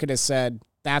Ninth Circuit has said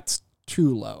that's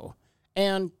too low.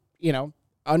 And,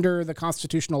 under the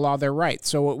constitutional law, they're right.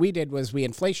 So what we did was we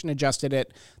inflation adjusted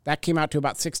it. That came out to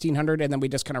about $1,600, and then we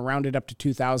just kind of rounded up to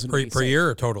 $2,000 per year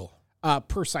or total?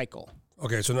 Per cycle.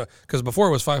 Okay, so because before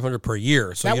it was 500 per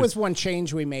year. So that was one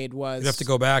change we made. Was you'd have to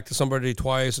go back to somebody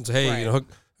twice and say, hey,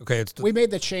 okay, we made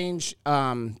the change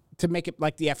to make it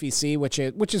like the FEC, which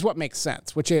is what makes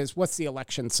sense. Which is what's the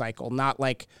election cycle, not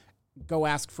like go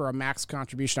ask for a max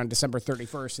contribution on December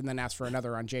 31st and then ask for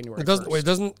another on January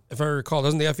 1st. If I recall,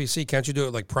 doesn't the FEC, can't you do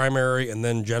it like primary and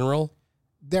then general?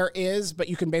 There is, but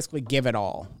you can basically give it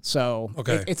all. So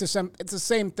Okay. it's the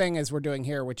same thing as we're doing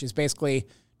here, which is basically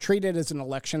treat it as an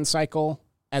election cycle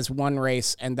as one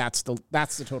race, and that's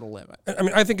the total limit. I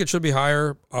mean, I think it should be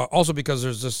higher. Also because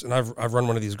there's this, and I've run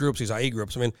one of these groups, these IE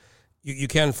groups. I mean, you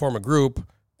can form a group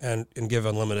and give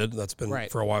unlimited. That's been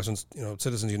for a while since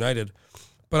Citizens United.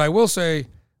 But I will say,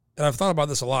 and I've thought about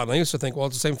this a lot, and I used to think, well,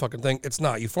 it's the same fucking thing. It's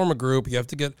not. You form a group. You have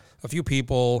to get a few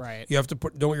people. Right. You have to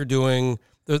know what you're doing.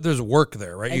 There's work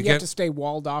there, right? And you have to stay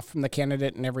walled off from the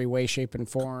candidate in every way, shape, and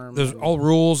form. There's all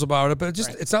rules about it, but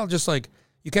it's not just like,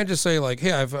 you can't just say like,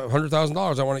 hey, I have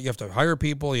 $100,000. I want it. You have to hire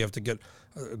people. You have to get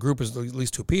a group is at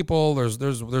least 2 people.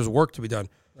 There's work to be done.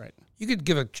 Right. You could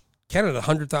give a candidate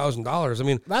 $100,000. I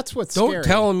mean, that's what's don't scary.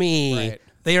 tell me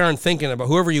they aren't thinking about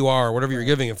whoever you are, whatever you're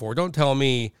giving it for. Don't tell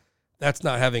me that's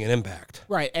not having an impact.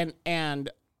 Right.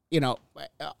 And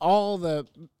all the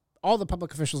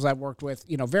public officials I've worked with,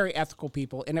 very ethical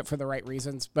people in it for the right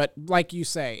reasons. But like you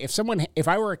say, if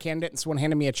I were a candidate and someone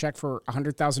handed me a check for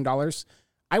 $100,000,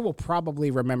 I will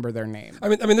probably remember their name. I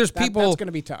mean, there's people. That's going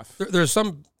to be tough. There's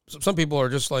some people are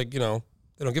just like, they don't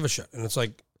give a shit, and it's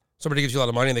like somebody gives you a lot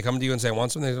of money and they come to you and say, I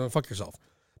want something. They say, fuck yourself.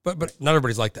 But not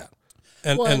everybody's like that.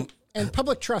 And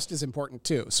public trust is important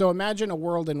too. So imagine a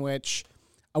world in which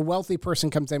a wealthy person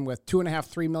comes in with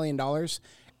 $2.5–3 million,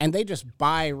 and they just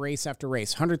buy race after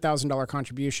race, $100,000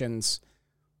 contributions.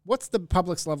 What's the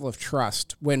public's level of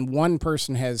trust when one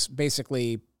person has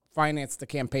basically financed the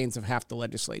campaigns of half the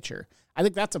legislature? I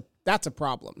think that's a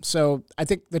problem. So I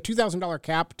think the $2,000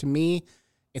 cap, to me,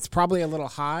 it's probably a little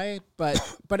high, but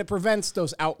it prevents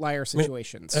those outlier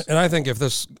situations. And I think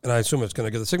and I assume it's going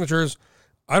to get the signatures,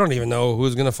 I don't even know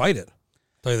who's going to fight it, to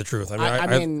tell you the truth. I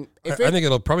think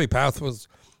it'll probably pass with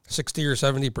 60 or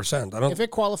 70%. If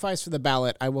it qualifies for the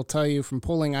ballot, I will tell you from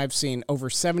polling I've seen, over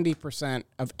 70%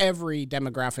 of every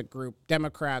demographic group,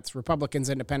 Democrats, Republicans,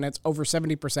 Independents, over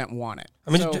 70% want it.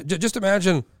 I mean, just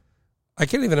imagine. I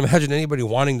can't even imagine anybody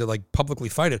wanting to like publicly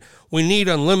fight it. We need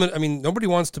unlimited. I mean, nobody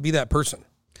wants to be that person.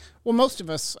 Well, most of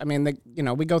us, I mean,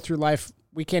 we go through life.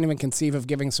 We can't even conceive of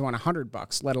giving someone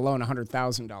 $100, let alone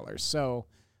 $100,000. So,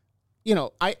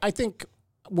 I think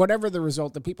whatever the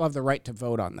result, the people have the right to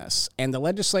vote on this. And the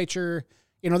legislature,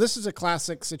 this is a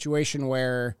classic situation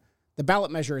where the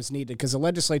ballot measure is needed because the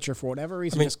legislature, for whatever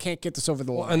reason, just can't get this over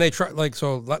the line. And they try,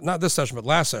 not this session, but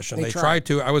last session, they tried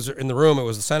to. I was in the room. It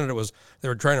was the Senate. They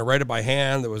were trying to write it by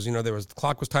hand. The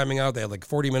clock was timing out. They had like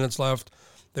 40 minutes left.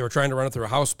 They were trying to run it through a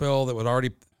House bill that would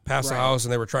already pass the House,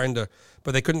 and they were trying to,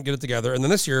 but they couldn't get it together. And then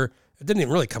this year, it didn't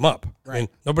even really come up. Right. I mean,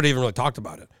 nobody even really talked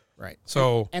about it. Right.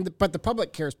 So, but the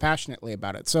public cares passionately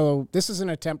about it. So this is an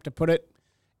attempt to put it,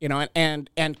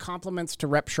 and compliments to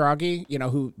Rep. Schrage,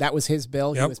 who that was his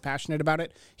bill. He was passionate about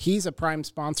it. He's a prime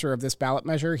sponsor of this ballot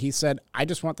measure. He said, I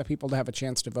just want the people to have a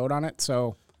chance to vote on it.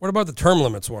 So what about the term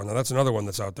limits one? Now, that's another one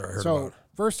that's out there I heard about.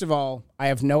 First of all, I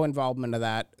have no involvement of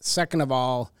that. Second of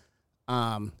all,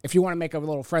 if you want to make a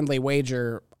little friendly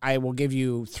wager, I will give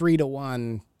you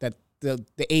 3-1 that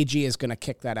the AG is going to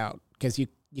kick that out because you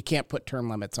can't put term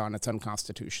limits on. It's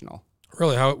unconstitutional.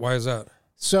 Really? Why is that?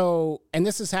 So, and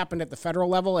this has happened at the federal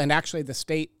level, and actually the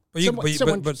state.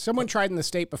 Someone tried in the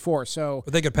state before. So,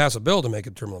 but they could pass a bill to make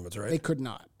it term limits, right? They could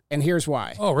not, and here's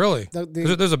why. Oh, really?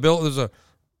 There's a bill. There's a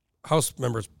House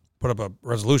members put up a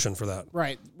resolution for that.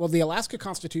 Right. Well, the Alaska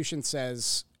Constitution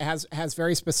has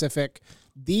very specific.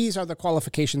 These are the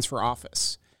qualifications for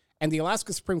office, and the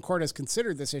Alaska Supreme Court has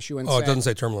considered this issue and said, it doesn't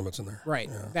say term limits in there. Right.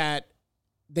 Yeah. That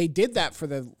they did that for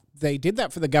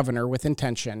the governor with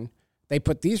intention. They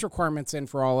put these requirements in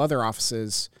for all other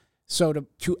offices. So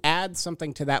to add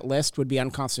something to that list would be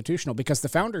unconstitutional because the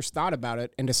founders thought about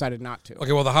it and decided not to.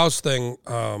 Okay, well, the House thing,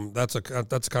 that's a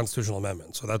constitutional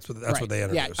amendment. So that's what they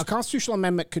introduced. Yeah, a constitutional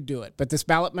amendment could do it. But this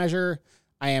ballot measure,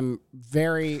 I am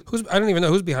very... I don't even know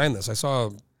who's behind this.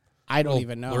 I don't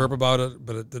even know. Blurb about it,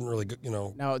 but it didn't really,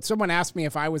 No, someone asked me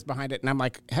if I was behind it, and I'm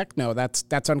like, heck no,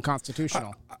 that's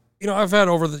unconstitutional. I've had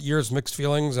over the years mixed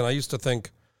feelings, and I used to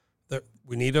think that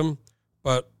we need them.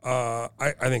 But I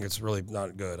think it's really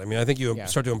not good. I mean, I think you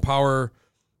start to empower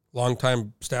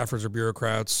longtime staffers or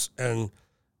bureaucrats, and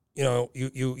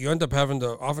you end up having to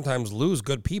oftentimes lose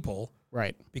good people,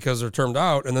 right? Because they're termed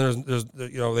out, and then there's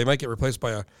they might get replaced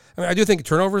by a. I mean, I do think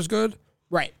turnover is good,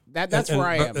 right? That's where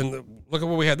I am. And look at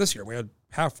what we had this year. We had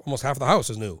almost half the House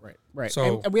is new, right.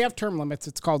 So and we have term limits.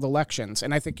 It's called elections,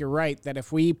 and I think you're right that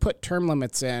if we put term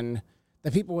limits in, the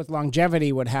people with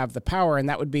longevity would have the power, and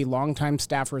that would be longtime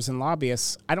staffers and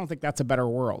lobbyists. I don't think that's a better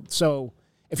world. So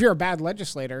if you're a bad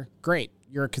legislator, great.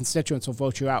 Your constituents will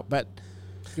vote you out. But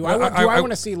do I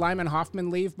want to see Lyman Hoffman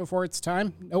leave before it's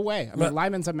time? No way. I mean,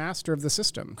 Lyman's a master of the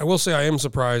system. I will say I am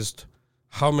surprised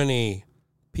how many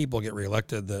people get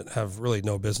reelected that have really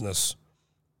no business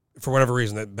for whatever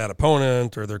reason, that bad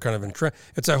opponent or they're kind of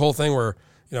it's that whole thing where,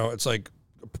 it's like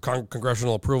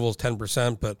congressional approval is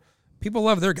 10%, but people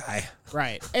love their guy.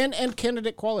 Right. And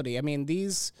candidate quality. I mean,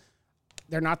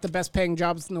 they're not the best paying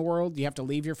jobs in the world. You have to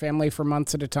leave your family for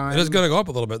months at a time. It is going to go up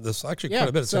a little bit. This actually quite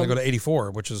a bit. It's going to go to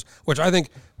 84, which I think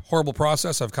horrible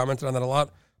process. I've commented on that a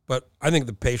lot, but I think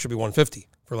the pay should be 150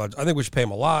 for I think we should pay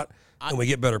them a lot, and we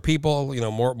get better people.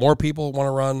 More people want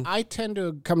to run. I tend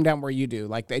to come down where you do.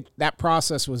 Like that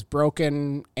process was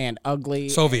broken and ugly.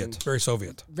 Very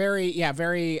Soviet.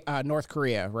 Very North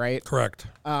Korea, right? Correct.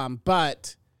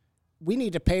 But we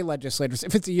need to pay legislators.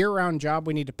 If it's a year-round job,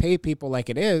 we need to pay people like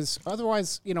it is.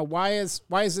 Otherwise, why is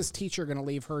this teacher going to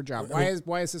leave her job?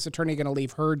 Why is this attorney going to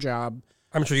leave her job?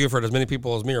 I'm sure you've heard as many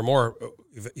people as me or more.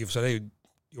 You've said, "Hey,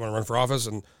 you want to run for office?"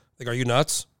 And they go, "Are you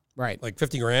nuts?" Right. Like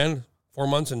 50 grand, 4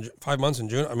 months and 5 months in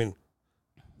June. I mean,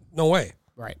 no way.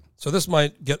 Right. So this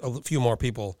might get a few more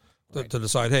people to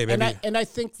decide, hey, maybe. And I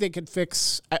think they could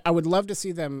fix, I would love to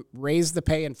see them raise the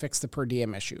pay and fix the per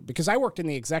diem issue, because I worked in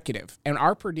the executive and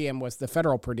our per diem was the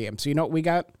federal per diem. So, what we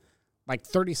got? Like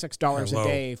 $36 a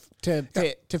day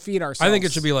to feed ourselves. I think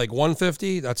it should be like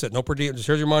 $150. That's it. No per diem. Just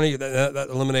here's your money. That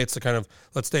eliminates the kind of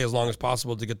let's stay as long as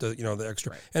possible to get the the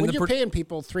extra. Right. And when you're paying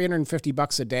people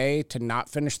 $350 a day to not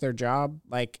finish their job,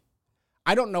 like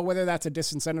I don't know whether that's a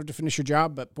disincentive to finish your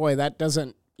job, but boy, that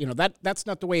doesn't that's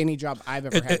not the way any job I've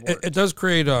ever had worked. It does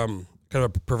create kind of a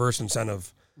perverse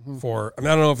incentive for. I mean,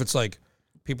 I don't know if it's like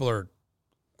people are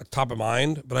top of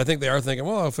mind, but I think they are thinking,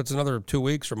 well, if it's another 2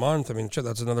 weeks or month, I mean, shit,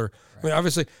 that's another. Right. I mean,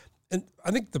 obviously, and I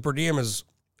think the per diem is.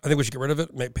 I think we should get rid of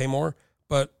it, pay more,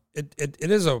 but it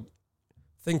is a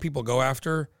thing people go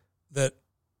after that.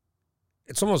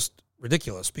 It's almost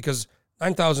ridiculous because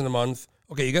 $9,000 a month.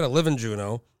 Okay, you got to live in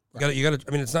Juneau. You got to.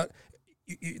 I mean, it's not.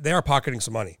 They are pocketing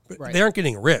some money, but they aren't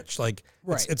getting rich. Like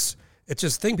it's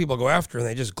just a thing people go after, and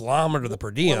they just glom into the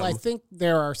per diem. Well, I think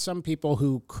there are some people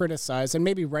who criticize, and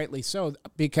maybe rightly so,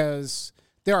 because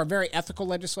there are very ethical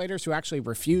legislators who actually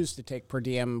refuse to take per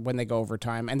diem when they go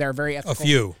overtime, and there are very ethical. A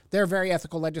few. There are very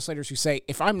ethical legislators who say,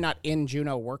 if I'm not in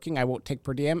Juneau working, I won't take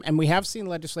per diem. And we have seen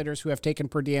legislators who have taken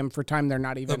per diem for time they're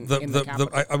not even in the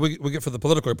Capitol. We get for the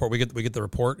political report. We get the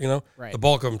report. Right. The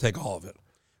bulk of them take all of it.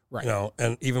 Right.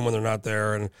 And even when they're not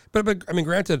there, but I mean,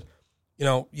 granted.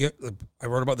 I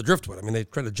wrote about the driftwood. I mean, they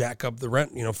tried to jack up the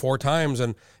rent, 4 times,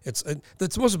 and it's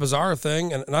the most bizarre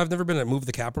thing. And I've never been a move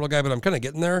the capital guy, but I'm kind of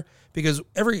getting there because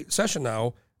every session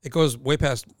now it goes way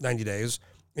past 90 days,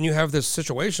 and you have this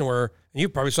situation where, and you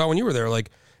probably saw when you were there,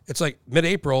 like it's like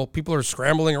mid-April, people are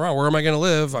scrambling around. Where am I going to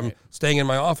live? I'm staying in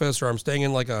my office, or I'm staying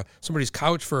in like somebody's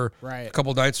couch for a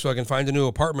couple nights so I can find a new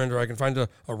apartment, or I can find a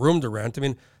room to rent. I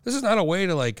mean, this is not a way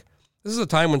to like. This is a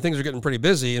time when things are getting pretty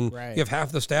busy, and you have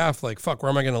half the staff like, fuck, where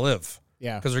am I going to live?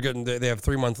 Yeah. Because they have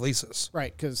 3-month leases.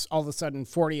 Right, because all of a sudden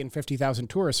 40 and 50,000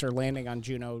 tourists are landing on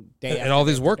Juneau day and all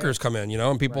these workers come in,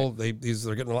 and people, they're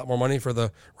getting a lot more money for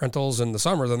the rentals in the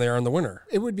summer than they are in the winter.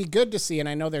 It would be good to see, and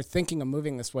I know they're thinking of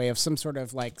moving this way, of some sort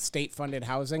of like state-funded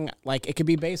housing. Like it could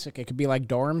be basic, it could be like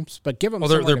dorms, but give them.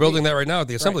 Well, they're building that right now at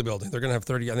the Assembly building. They're going to have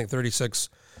 36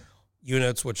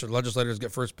 units, which the legislators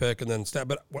get first pick, and then staff.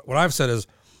 But what I've said is,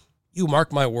 you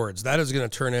mark my words, that is going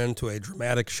to turn into a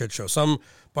dramatic shit show.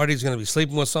 Somebody's going to be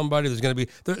sleeping with somebody. There's going to be,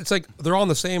 it's like they're all in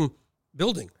the same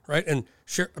building, right? And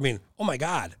oh my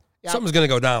God, something's going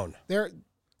to go down.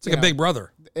 It's like a Big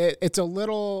Brother. It's a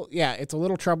little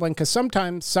troubling because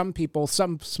sometimes some people,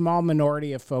 some small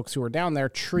minority of folks who are down there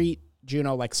treat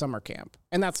Juneau like summer camp,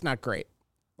 and that's not great.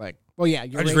 Like, well, yeah, I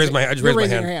just raised my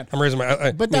hand. I'm raising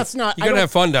my. But that's not. You got to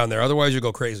have fun down there, otherwise you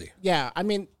go crazy. Yeah, I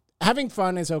mean. Having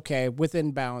fun is okay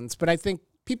within bounds, but I think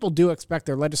people do expect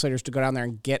their legislators to go down there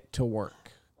and get to work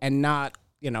and not,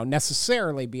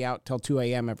 necessarily be out till 2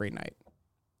 a.m. every night.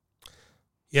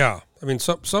 Yeah. I mean,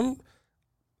 some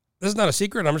this is not a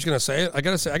secret. I'm just going to say it. I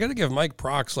got to give Mike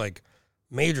Prox like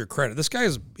major credit. This guy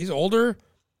he's older.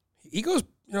 He goes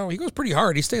pretty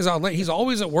hard. He stays out late. He's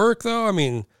always at work though. I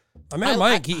mean,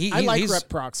 Mike. I like Rep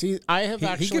Prox. He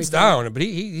gets down, but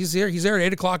he's there. He's there at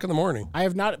 8 o'clock in the morning. I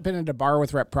have not been at a bar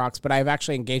with Rep Prox, but I've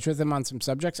actually engaged with him on some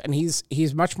subjects, and he's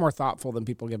much more thoughtful than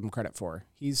people give him credit for.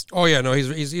 He's I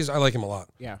like him a lot.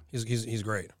 Yeah, he's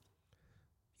great.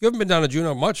 You haven't been down to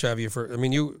Juneau much, have you?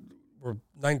 You were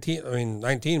 19.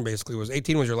 19 basically was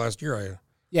 18 was your last year.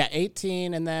 Yeah,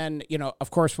 18, and then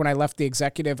of course when I left the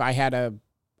executive, I had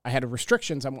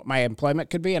restrictions on what my employment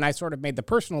could be, and I sort of made the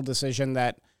personal decision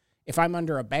that. If I'm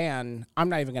under a ban, I'm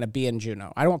not even going to be in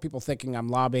Juneau. I don't want people thinking I'm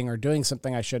lobbying or doing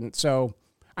something I shouldn't. So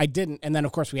I didn't. And then,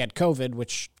 of course, we had COVID,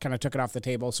 which kind of took it off the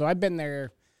table. So I've been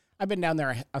there I've been down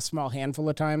there a small handful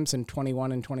of times in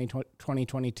 21 and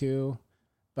 2022.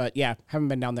 But yeah, haven't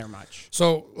been down there much.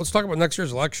 So let's talk about next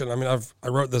year's election. I mean, I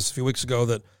wrote this a few weeks ago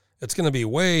that it's going to be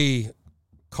way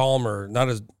calmer, not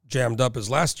as jammed up as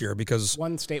last year because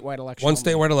one statewide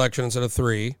election instead of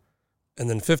 3, and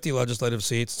then 50 legislative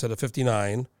seats instead of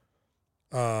 59.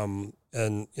 And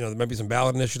there might be some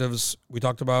ballot initiatives we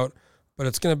talked about, but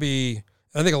it's going to be.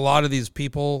 I think a lot of these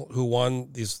people who won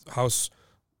these House,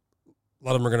 a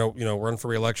lot of them are going to run for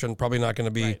re-election. Probably not going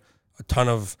to be. Right. A ton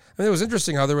of. I mean, it was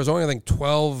interesting how there was only, I think,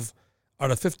 12 out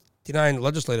of 59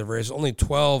 legislative races. Only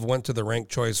 12 went to the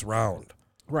ranked choice round.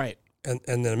 Right. And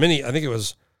then I think it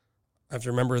was, I have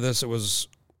to remember this, it was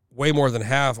way more than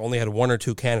half only had 1 or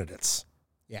 2 candidates.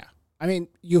 Yeah. I mean,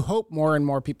 you hope more and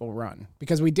more people run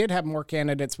because we did have more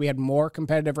candidates. We had more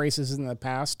competitive races in the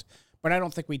past, but I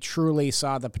don't think we truly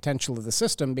saw the potential of the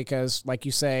system because, like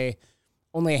you say,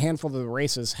 only a handful of the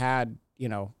races had,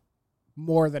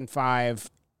 more than 5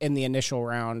 in the initial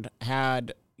round,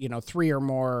 had 3 or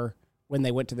more when they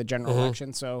went to the general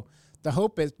election. So the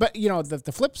hope is, but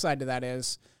the flip side to that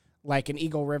is like in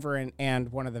Eagle River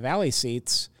and one of the Valley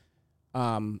seats,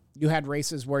 you had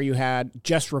races where you had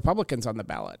just Republicans on the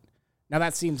ballot. Now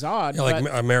that seems odd. Yeah,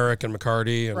 like Merrick and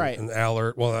McCarty and, right. and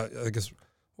Allard. Well, I guess,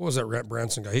 what was that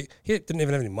Branson guy? He didn't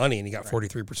even have any money and he got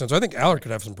 43%. So I think Allard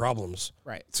could have some problems.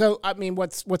 Right. So, I mean,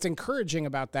 what's encouraging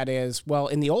about that is, well,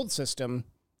 in the old system,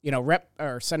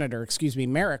 Senator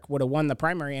Merrick would have won the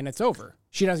primary and it's over.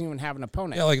 She doesn't even have an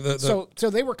opponent. Yeah, like so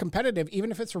they were competitive,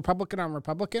 even if it's Republican on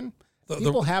Republican.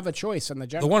 People have a choice in the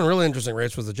general. The one really interesting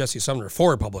race was the Jesse Sumner,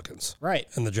 4 Republicans, right,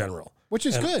 in the general, which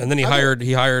is good. And then he hired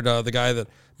the guy that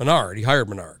Menard. He hired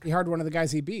Menard. He hired one of the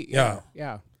guys he beat.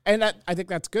 Yeah. And I think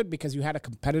that's good because you had a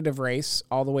competitive race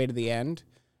all the way to the end,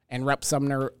 and Rep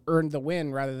Sumner earned the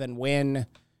win rather than win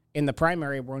in the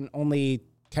primary when only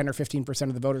 10 or 15%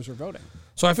 of the voters were voting.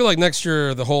 So I feel like next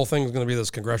year the whole thing is going to be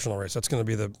this congressional race. That's going to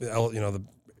be the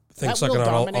thing sucking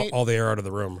all the air out of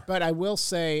the room. But I will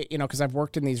say, because I've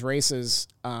worked in these races,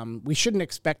 we shouldn't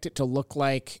expect it to look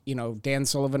like, Dan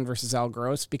Sullivan versus Al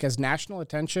Gross, because national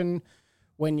attention,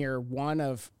 when you're one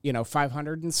of,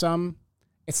 500 and some,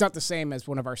 it's not the same as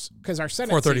one of because our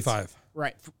Senate 435. Seats,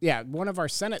 right. Yeah. One of our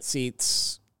Senate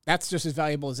seats, that's just as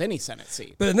valuable as any Senate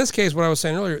seat. But in this case, what I was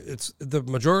saying earlier, it's the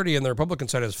majority in the Republican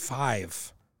side is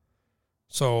 5.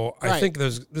 So I think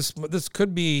there's this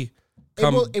could be.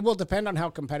 It will depend on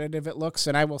how competitive it looks,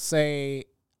 and I will say,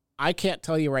 I can't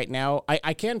tell you right now.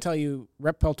 I can tell you,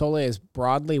 Rep Peltola is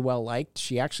broadly well liked.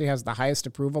 She actually has the highest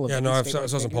approval of. Yeah, no, I saw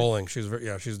some polling. She's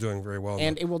doing very well.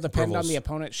 And it will depend on the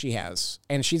opponent she has,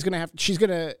 and she's gonna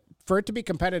for it to be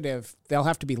competitive, they'll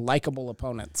have to be likable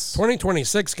opponents.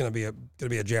 2026 going to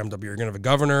be a jammed up year. You're going to have a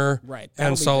governor, right,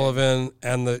 and Sullivan,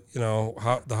 and the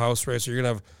House race. So you're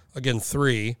going to have again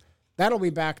 3. That'll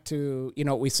be back to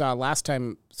what we saw last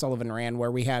time Sullivan ran, where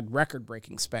we had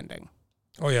record-breaking spending.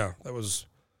 Oh yeah, that was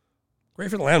great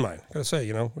for the landmine. I gotta say,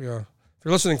 if you're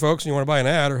listening, folks, and you want to buy an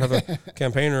ad or have a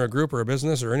campaign or a group or a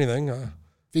business or anything,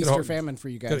 feast or famine for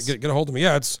you guys. Get a hold of me.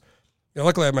 Yeah, it's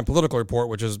luckily I have my political report,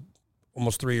 which is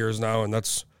almost 3 years now, and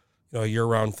that's a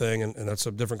year-round thing, and that's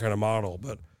a different kind of model,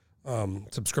 but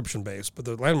subscription based. But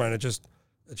the landmine, it's just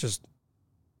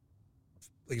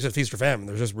like you said, feast or famine.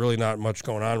 There's just really not much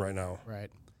going on right now. Right.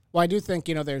 Well, I do think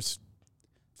there's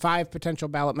 5 potential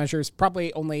ballot measures.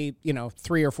 Probably only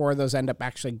 3 or 4 of those end up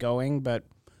actually going, but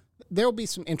there'll be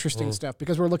some interesting stuff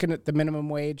because we're looking at the minimum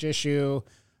wage issue.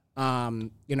 Whether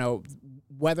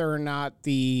or not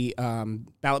the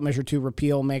ballot measure 2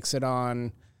 repeal makes it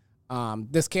on.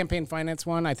 This campaign finance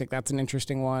one, I think that's an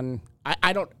interesting one.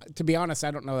 To be honest,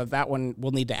 I don't know that one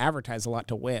will need to advertise a lot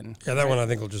to win. Yeah, that one I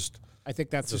think will just. I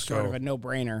think that's just sort of a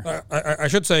no-brainer. I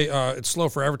should say it's slow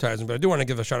for advertising, but I do want to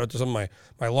give a shout out to some of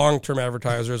my long-term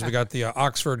advertisers. We got the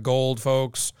Oxford Gold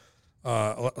folks,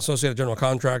 Associated General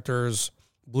Contractors,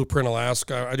 Blueprint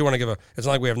Alaska. I do want to it's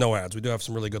not like we have no ads. We do have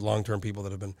some really good long-term people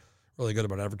that have been really good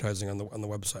about advertising on the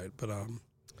website. But I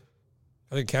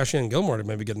think Cashion Gilmore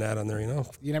maybe get an ad on there,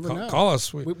 You never know. Call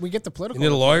us. We get the political. You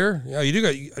need a lawyer? Yeah, you do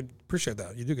I appreciate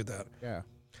that. You do get that. Yeah.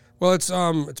 Well, it's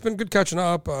been good catching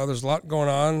up. There's a lot going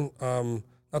on.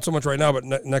 Not so much right now, but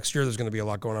next year there's going to be a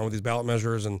lot going on with these ballot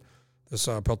measures and this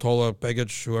Peltola,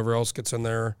 Begich, whoever else gets in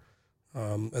there.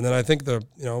 And then I think the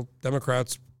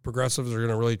Democrats, progressives are going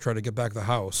to really try to get back the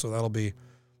House. So there'll be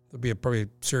probably a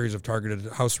series of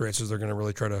targeted House races. They're going to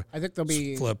really try to. I think there'll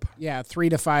be flip. Yeah, 3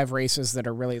 to 5 races that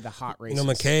are really the hot races.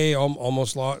 McKay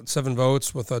almost lost 7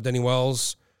 votes with Denny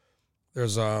Wells.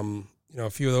 There's a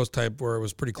few of those type where it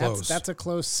was pretty close. That's a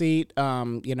close seat.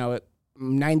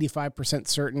 95%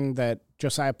 certain that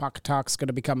Josiah Pocketalk's going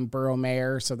to become borough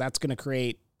mayor, so that's going to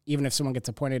create even if someone gets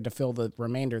appointed to fill the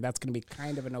remainder, that's going to be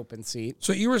kind of an open seat.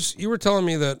 So you were telling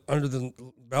me that under the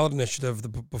ballot initiative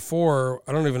before,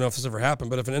 I don't even know if this ever happened,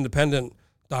 but if an independent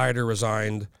died or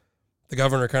resigned, the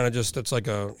governor kind of just, it's like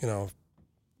a,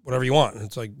 whatever you want.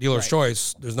 It's like dealer's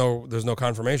choice. There's no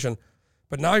confirmation.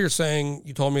 But now you're saying,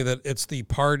 you told me that it's the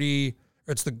party,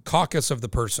 it's the caucus of the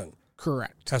person.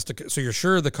 Correct. So you're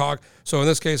sure so in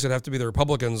this case, it'd have to be the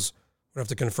Republicans would have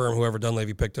to confirm whoever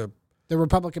Dunleavy picked up. The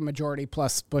Republican majority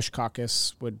plus Bush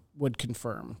caucus would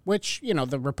confirm, which,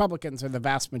 the Republicans are the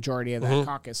vast majority of that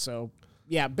caucus. So,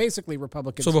 yeah, basically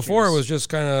Republicans. So before it was just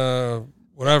kind of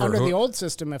whatever. Under the old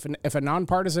system, if a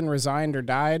nonpartisan resigned or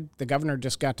died, the governor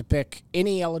just got to pick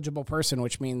any eligible person,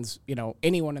 which means,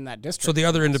 anyone in that district. So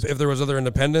if there was other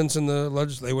independents in the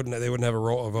legislature, they wouldn't have a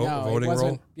voting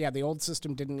role? Yeah, the old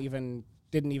system didn't even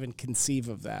conceive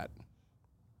of that.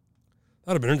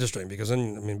 That'd have been interesting because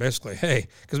then, basically, hey,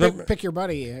 because pick your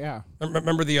buddy, yeah.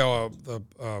 Remember the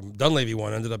Dunleavy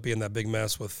one ended up being that big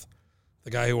mess with the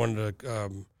guy who wanted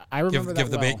to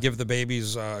give the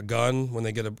babies a gun when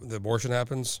the abortion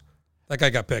happens. That guy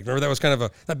got picked. Remember that was kind of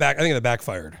I think that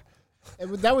backfired.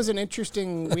 That was an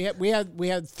interesting. We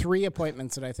had 3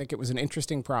 appointments, and I think it was an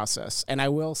interesting process. And I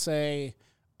will say,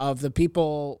 of the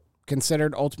people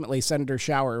considered, ultimately Senator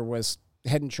Shower was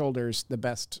head and shoulders the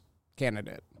best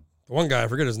candidate. One guy, I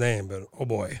forget his name, but oh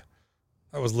boy,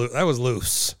 that was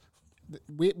loose.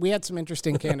 We had some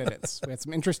interesting candidates. We had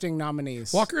some interesting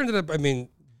nominees. Walker ended up,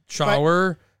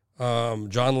 Shower,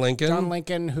 John Lincoln. John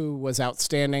Lincoln, who was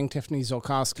outstanding. Tiffany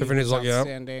Zolkowski,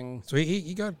 outstanding. Yeah. So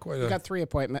he got He got 3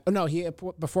 appointments. Oh, no,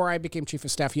 before I became chief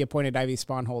of staff, he appointed Ivy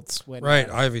Sponholtz.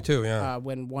 Ivy too, yeah.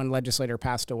 When one legislator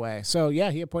passed away. So, yeah,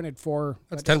 he appointed 4.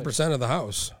 That's 10% of the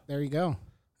House. There you go.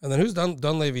 And then who's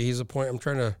Dunleavy? He's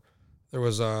appointed. There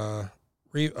was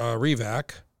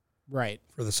Revac, right,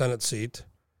 for the Senate seat.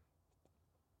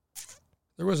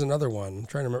 There was another one. I'm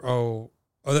trying to remember.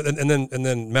 And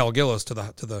then Mel Gillis to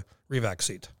the Revac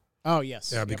seat. Oh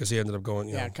yes, yeah, because he ended up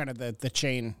going. Kind of the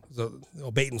chain, the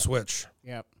bait and switch.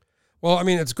 Yep. Well,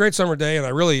 it's a great summer day, and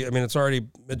it's already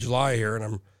mid-July here, and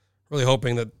I'm really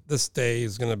hoping that this day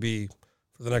is going to be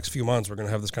for the next few months. We're going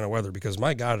to have this kind of weather because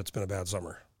my God, it's been a bad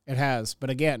summer. It has, but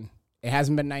again, it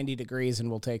hasn't been 90 degrees, and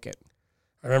we'll take it.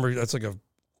 I remember that's like a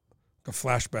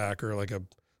flashback or like a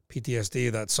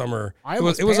PTSD that summer. It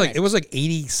was like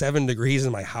 87 degrees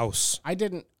in my house. I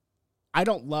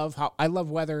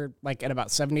love weather like at about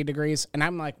 70 degrees, and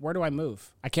I'm like, where do I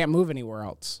move? I can't move anywhere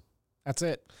else. That's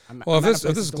it. If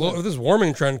this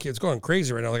warming trend, it's going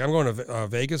crazy right now. Like I'm going to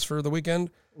Vegas for the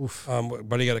weekend. Oof.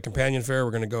 Buddy got a companion fare.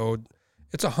 We're going to go.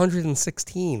 It's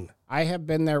 116. I have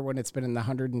been there when it's been in the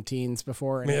 110s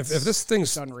before. And if this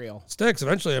thing's unreal sticks,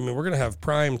 eventually, we're going to have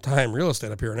prime time real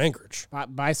estate up here in Anchorage.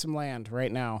 Buy some land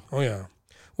right now. Oh, yeah.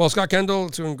 Well, Scott Kendall,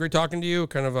 it's been great talking to you.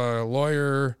 Kind of a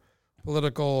lawyer,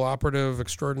 political operative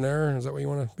extraordinaire. Is that what you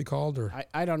want to be called? Or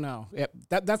I don't know.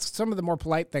 That's some of the more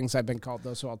polite things I've been called,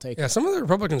 though, so I'll take it. Yeah, some of the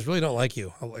Republicans really don't like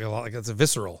you. Like a lot. Like it's a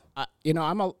visceral. I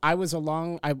was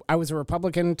a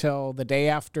Republican till the day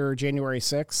after January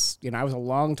 6th. I was a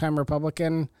long-time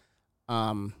Republican.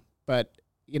 But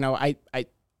I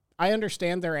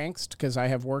understand their angst because I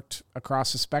have worked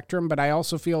across the spectrum, but I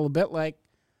also feel a bit like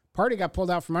party got pulled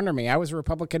out from under me. I was a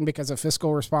Republican because of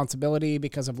fiscal responsibility,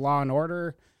 because of law and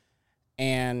order.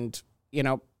 And,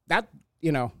 to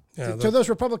those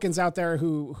Republicans out there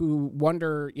who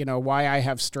wonder, why I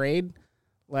have strayed,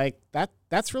 like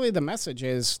that's really the message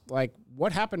is like,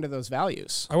 what happened to those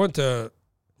values? When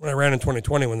I ran in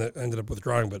 2020, when that ended up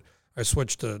withdrawing, but I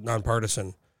switched to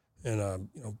nonpartisan in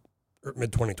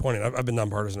mid 2020. I've been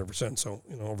nonpartisan ever since. So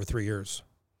over 3 years.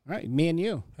 All right, me and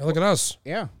you. Hey, look at us.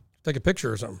 Yeah. Take a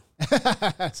picture or something.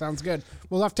 Sounds good.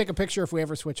 We'll have to take a picture if we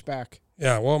ever switch back.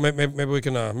 Yeah. Well, maybe we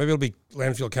can. Maybe it'll be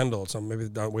Landfill Kendall. Maybe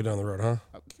way down the road,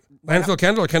 huh? Landfill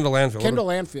Kendall or Kendall Landfill? Kendall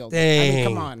Landfill. Dang.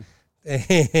 Come on.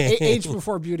 Age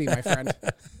before beauty, my friend.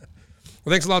 Well,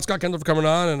 thanks a lot, Scott Kendall, for coming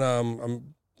on, and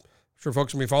I'm sure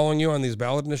folks will be following you on these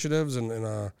ballot initiatives and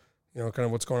kind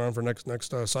of what's going on for next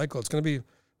cycle. It's going to be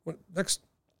next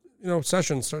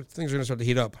session. Things are going to start to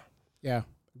heat up. Yeah,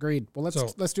 agreed. Well,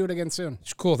 let's do it again soon.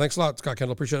 Cool. Thanks a lot, Scott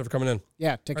Kendall. Appreciate it for coming in.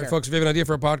 Yeah, take care, folks. If you have an idea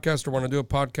for a podcast or want to do a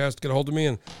podcast, get a hold of me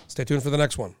and stay tuned for the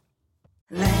next one.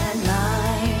 Landline.